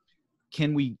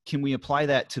 can we apply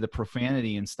that to the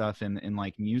profanity and stuff in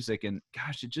like music? And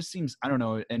gosh, it just seems, I don't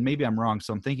know, and maybe I'm wrong,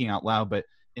 so I'm thinking out loud, but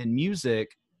in music,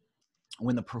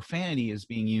 when the profanity is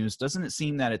being used, doesn't it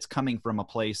seem that it's coming from a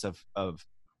place of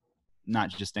not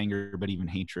just anger, but even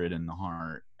hatred in the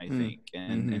heart, I think.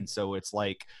 And so it's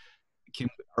like, can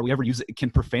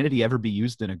profanity ever be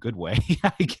used in a good way?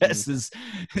 I guess is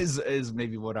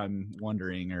maybe what I'm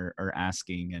wondering or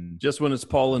asking. And just when it's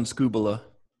Paul and Scubala.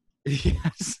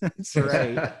 Yes, that's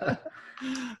right.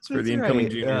 That's for the incoming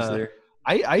juniors there.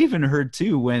 I even heard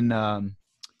too, when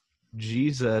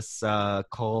Jesus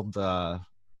called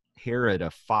Herod a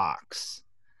fox,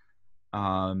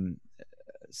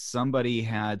 somebody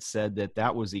had said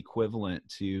that was equivalent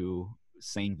to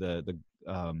saying the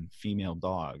female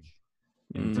dog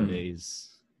in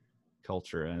today's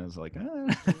culture, and I was like,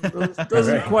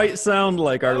 doesn't quite sound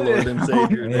like our Lord and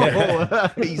Savior.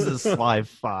 He's a sly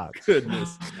fox.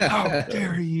 Goodness, how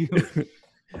dare you,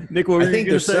 Nick? What were you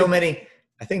gonna say?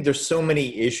 I think there's so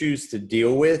many issues to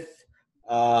deal with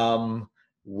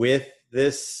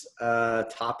this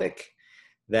topic,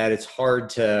 that it's hard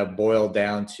to boil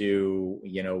down to,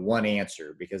 one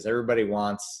answer, because everybody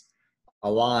wants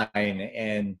a line,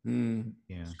 and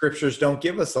scriptures don't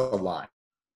give us a line.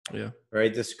 Yeah.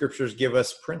 Right. The scriptures give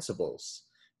us principles.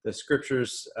 The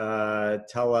scriptures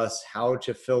tell us how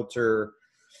to filter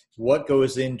what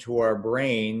goes into our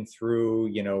brain through,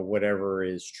 whatever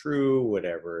is true,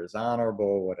 whatever is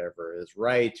honorable, whatever is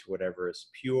right, whatever is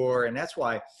pure. And that's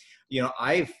why,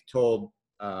 I've told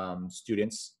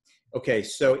students, okay,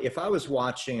 so if I was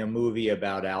watching a movie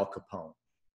about Al Capone,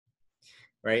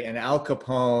 right, and Al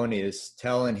Capone is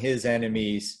telling his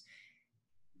enemies,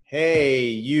 hey,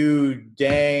 you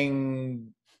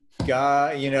dang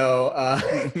guy, and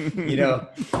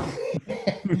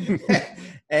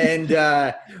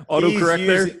autocorrect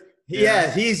there. Yeah,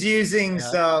 he's using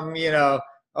some,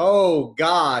 oh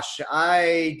gosh,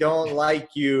 I don't like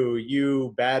you,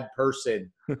 you bad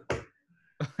person.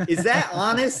 Is that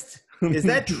honest? Is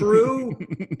that true?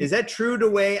 Is that true the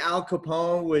way Al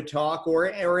Capone would talk, or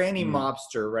any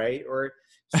mobster, right? Or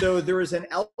so there's an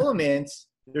element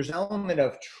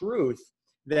of truth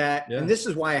that, and this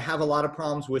is why I have a lot of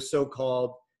problems with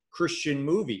so-called Christian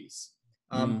movies,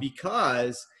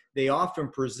 because they often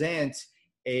present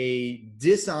a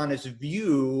dishonest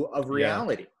view of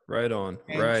reality. Right on.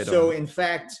 So in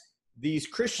fact, these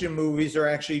Christian movies are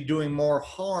actually doing more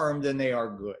harm than they are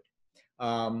good.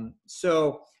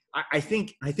 So I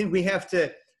think you have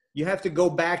to go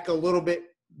back a little bit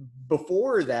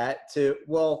before that to,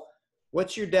 well,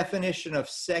 what's your definition of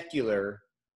secular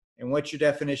and what's your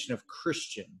definition of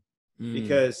Christian?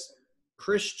 Because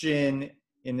Christian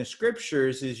in the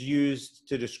scriptures is used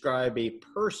to describe a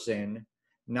person,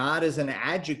 not as an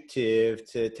adjective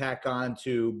to tack on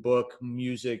to book,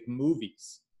 music,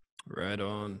 movies. Right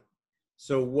on.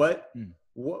 So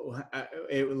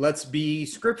let's be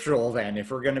scriptural then.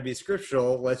 If we're going to be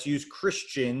scriptural, let's use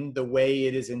Christian the way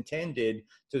it is intended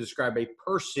to describe a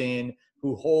person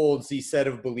who holds these set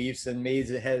of beliefs and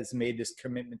has made this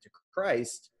commitment to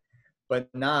Christ, but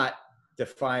not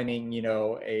defining,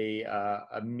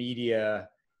 a media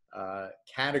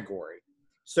category.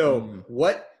 So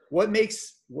what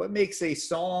makes a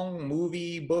song,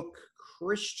 movie, book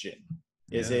Christian?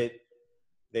 Is it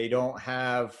they don't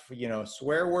have,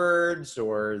 swear words,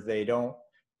 or they don't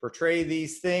portray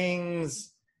these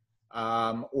things?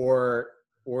 Or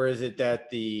is it that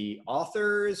the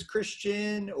author is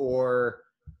Christian, or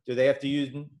do they have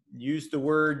to use the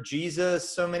word Jesus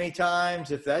so many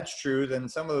times? If that's true, then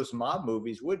some of those mob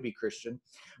movies would be Christian.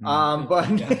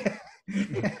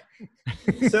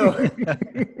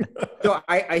 So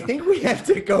I think we have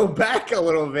to go back a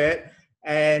little bit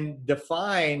and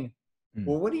define,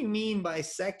 well, what do you mean by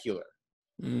secular?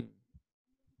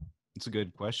 It's a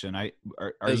good question. Are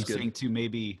you saying too,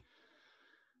 maybe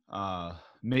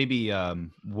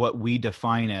what we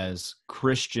define as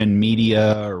Christian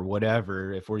media or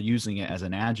whatever, if we're using it as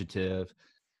an adjective,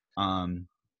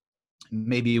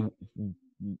 maybe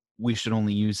we should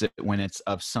only use it when it's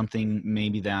of something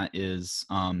maybe that is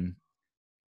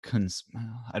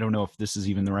I don't know if this is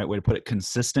even the right way to put it,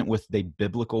 consistent with the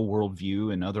biblical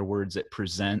worldview. In other words, it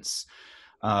presents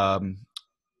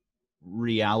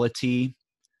reality,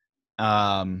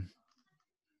 or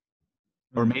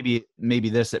maybe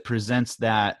it presents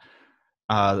that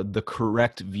the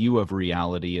correct view of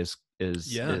reality is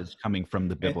coming from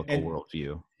the biblical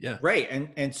worldview. Yeah, right.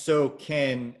 And so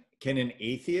can an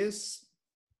atheist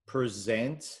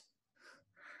present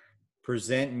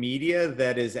media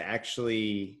that is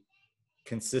actually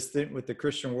consistent with the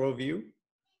Christian worldview?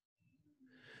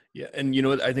 Yeah, and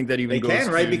I think that even they can,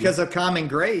 right? Because of common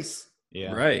grace.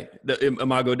 Yeah, right. The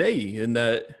Imago Dei, in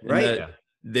that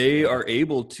they are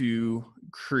able to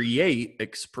create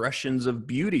expressions of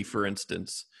beauty, for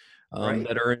instance,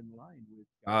 that are in line with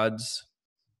God's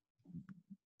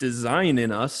design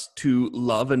in us to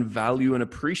love and value and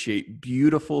appreciate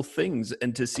beautiful things,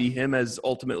 and to see him as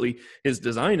ultimately, his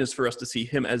design is for us to see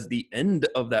him as the end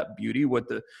of that beauty. What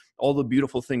all the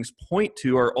beautiful things point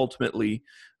to are ultimately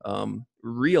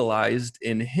realized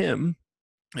in him.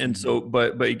 And so,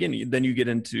 but again, then you get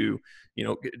into,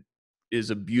 is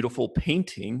a beautiful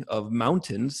painting of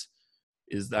mountains,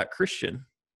 is that Christian?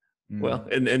 Well,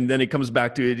 and then it comes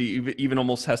back to it, even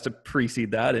almost has to precede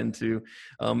that into,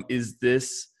 is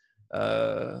this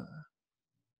an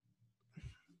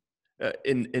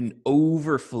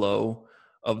overflow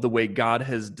of the way God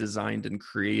has designed and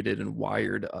created and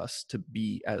wired us to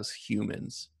be as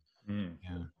humans? And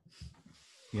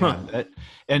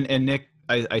Nick,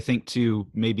 I think too,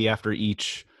 maybe after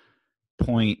each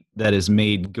point that is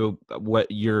made, what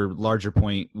your larger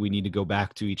point we need to go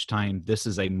back to each time. This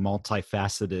is a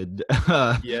multifaceted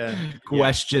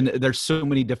question. There's so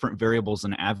many different variables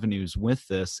and avenues with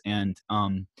this, and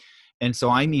so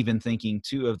I'm even thinking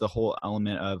too of the whole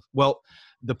element of, well,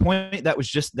 the point that we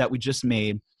just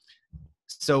made.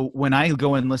 So when I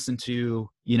go and listen to,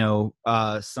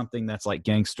 something that's like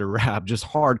gangster rap, just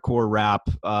hardcore rap,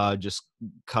 just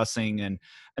cussing, and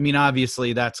I mean,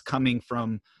 obviously that's coming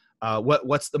from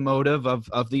what's the motive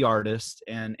of the artist,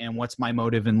 and what's my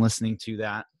motive in listening to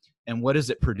that, and what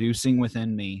is it producing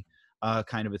within me,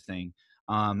 kind of a thing.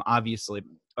 Obviously,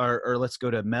 or let's go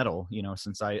to metal,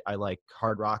 since I like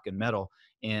hard rock and metal,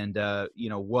 and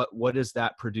what is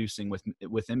that producing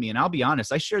within me? And I'll be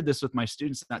honest, I shared this with my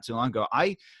students not too long ago.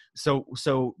 So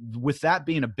with that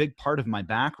being a big part of my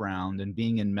background and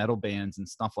being in metal bands and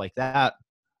stuff like that,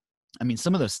 I mean,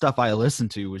 some of the stuff I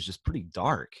listened to was just pretty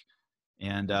dark.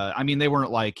 And I mean, they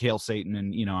weren't like Hail Satan,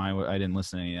 and I didn't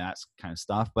listen to any of that kind of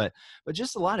stuff, but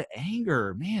just a lot of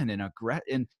anger, man, and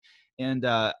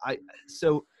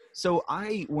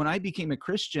when I became a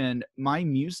Christian, my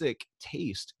music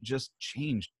taste just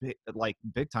changed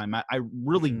big time. I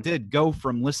really did go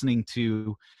from listening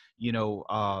to,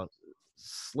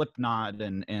 Slipknot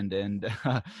and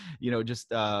just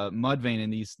Mudvayne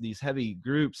and these heavy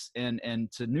groups, and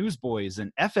to Newsboys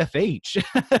and FFH.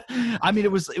 I mean,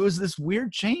 it was this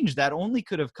weird change that only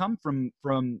could have come from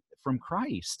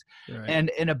Christ. Right.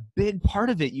 And a big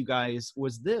part of it, you guys,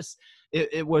 was this.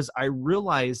 It was, I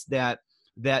realized that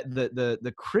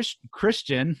the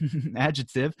Christian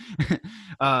adjective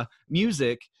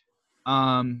music,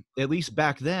 at least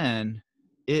back then,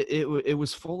 it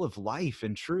was full of life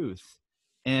and truth,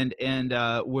 and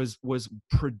was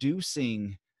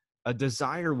producing a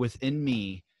desire within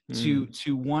me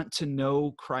to want to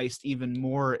know Christ even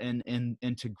more and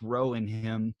to grow in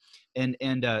him.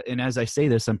 And as I say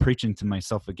this, I'm preaching to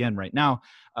myself again right now,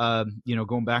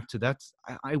 going back to that,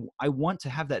 I want to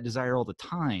have that desire all the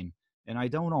time, and I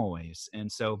don't always.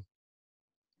 And so,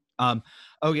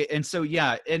 okay. And so,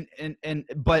 yeah.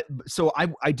 But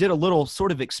I did a little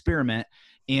sort of experiment,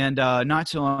 and not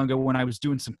too long ago when I was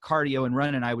doing some cardio and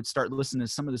running, I would start listening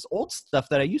to some of this old stuff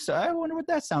that I wonder what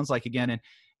that sounds like again.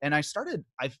 And I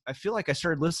feel like I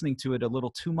started listening to it a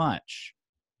little too much.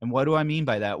 And what do I mean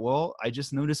by that? Well, I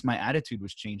just noticed my attitude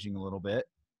was changing a little bit.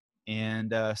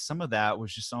 And some of that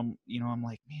was just I'm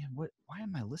like, man, why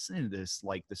am I listening to this?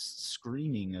 Like this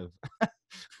screaming of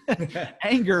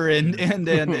anger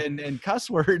and cuss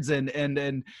words.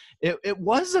 And it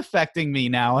was affecting me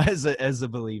now as a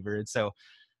believer. And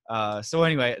so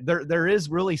anyway, there is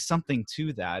really something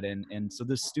to that. And so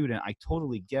this student, I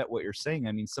totally get what you're saying.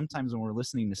 I mean, sometimes when we're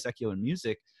listening to secular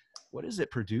music, what is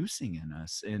it producing in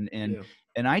us?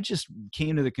 And I just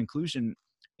came to the conclusion,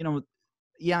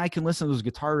 yeah, I can listen to those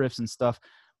guitar riffs and stuff,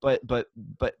 but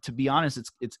to be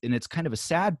honest, it's kind of a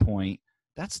sad point.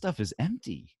 That stuff is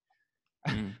empty.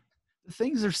 The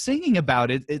things they're singing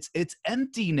about, it's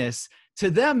emptiness.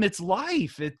 To them, it's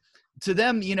life. To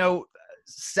them,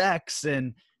 sex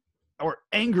or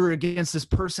anger against this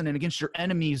person and against your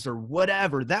enemies or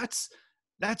whatever. That's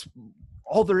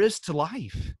all there is to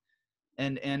life.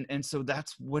 And so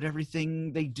that's what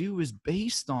everything they do is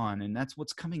based on, and that's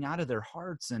what's coming out of their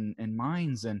hearts and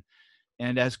minds. And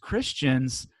as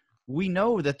Christians, we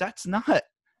know that's not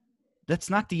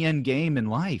the end game in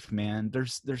life, man.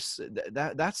 There's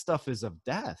that stuff is of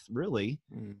death, really.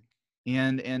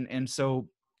 And so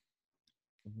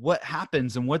what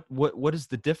happens, and what is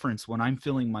the difference when I'm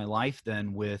filling my life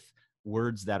then with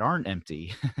words that aren't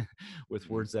empty, with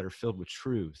words that are filled with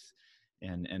truth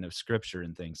and of scripture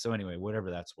and things. So anyway, whatever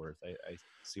that's worth, I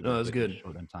see. No, that's good.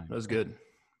 That was good.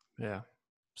 Yeah.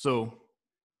 So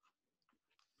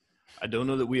I don't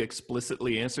know that we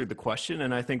explicitly answered the question,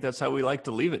 and I think that's how we like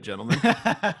to leave it, gentlemen. That's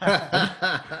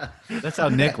how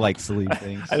Nick likes to leave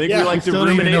things. I think we like to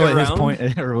ruminate around. His point,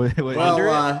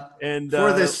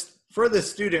 For the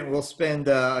student, we'll spend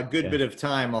a good bit of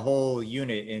time, a whole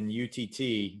unit in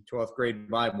UTT, 12th grade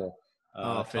Bible,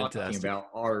 talking about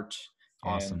art.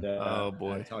 Awesome.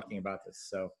 And, talking about this.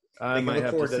 So I might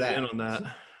have to sit in on that.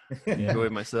 Enjoy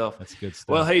myself. That's good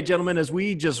stuff. Well, hey, gentlemen, as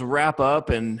we just wrap up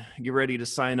and get ready to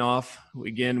sign off,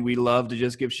 again, we love to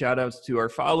just give shout outs to our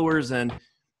followers, and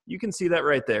you can see that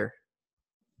right there.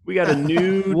 We got a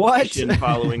new nation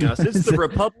following us. It's the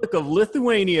Republic of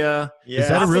Lithuania. Is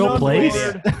that a real place?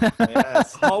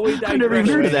 Yes. I've never even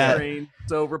heard of that.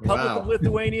 So Republic of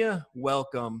Lithuania,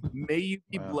 welcome. May you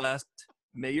be blessed.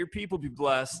 May your people be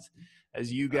blessed as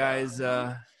you guys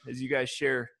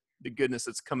share the goodness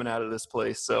that's coming out of this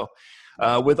place. So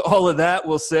with all of that,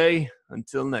 we'll say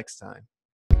until next time.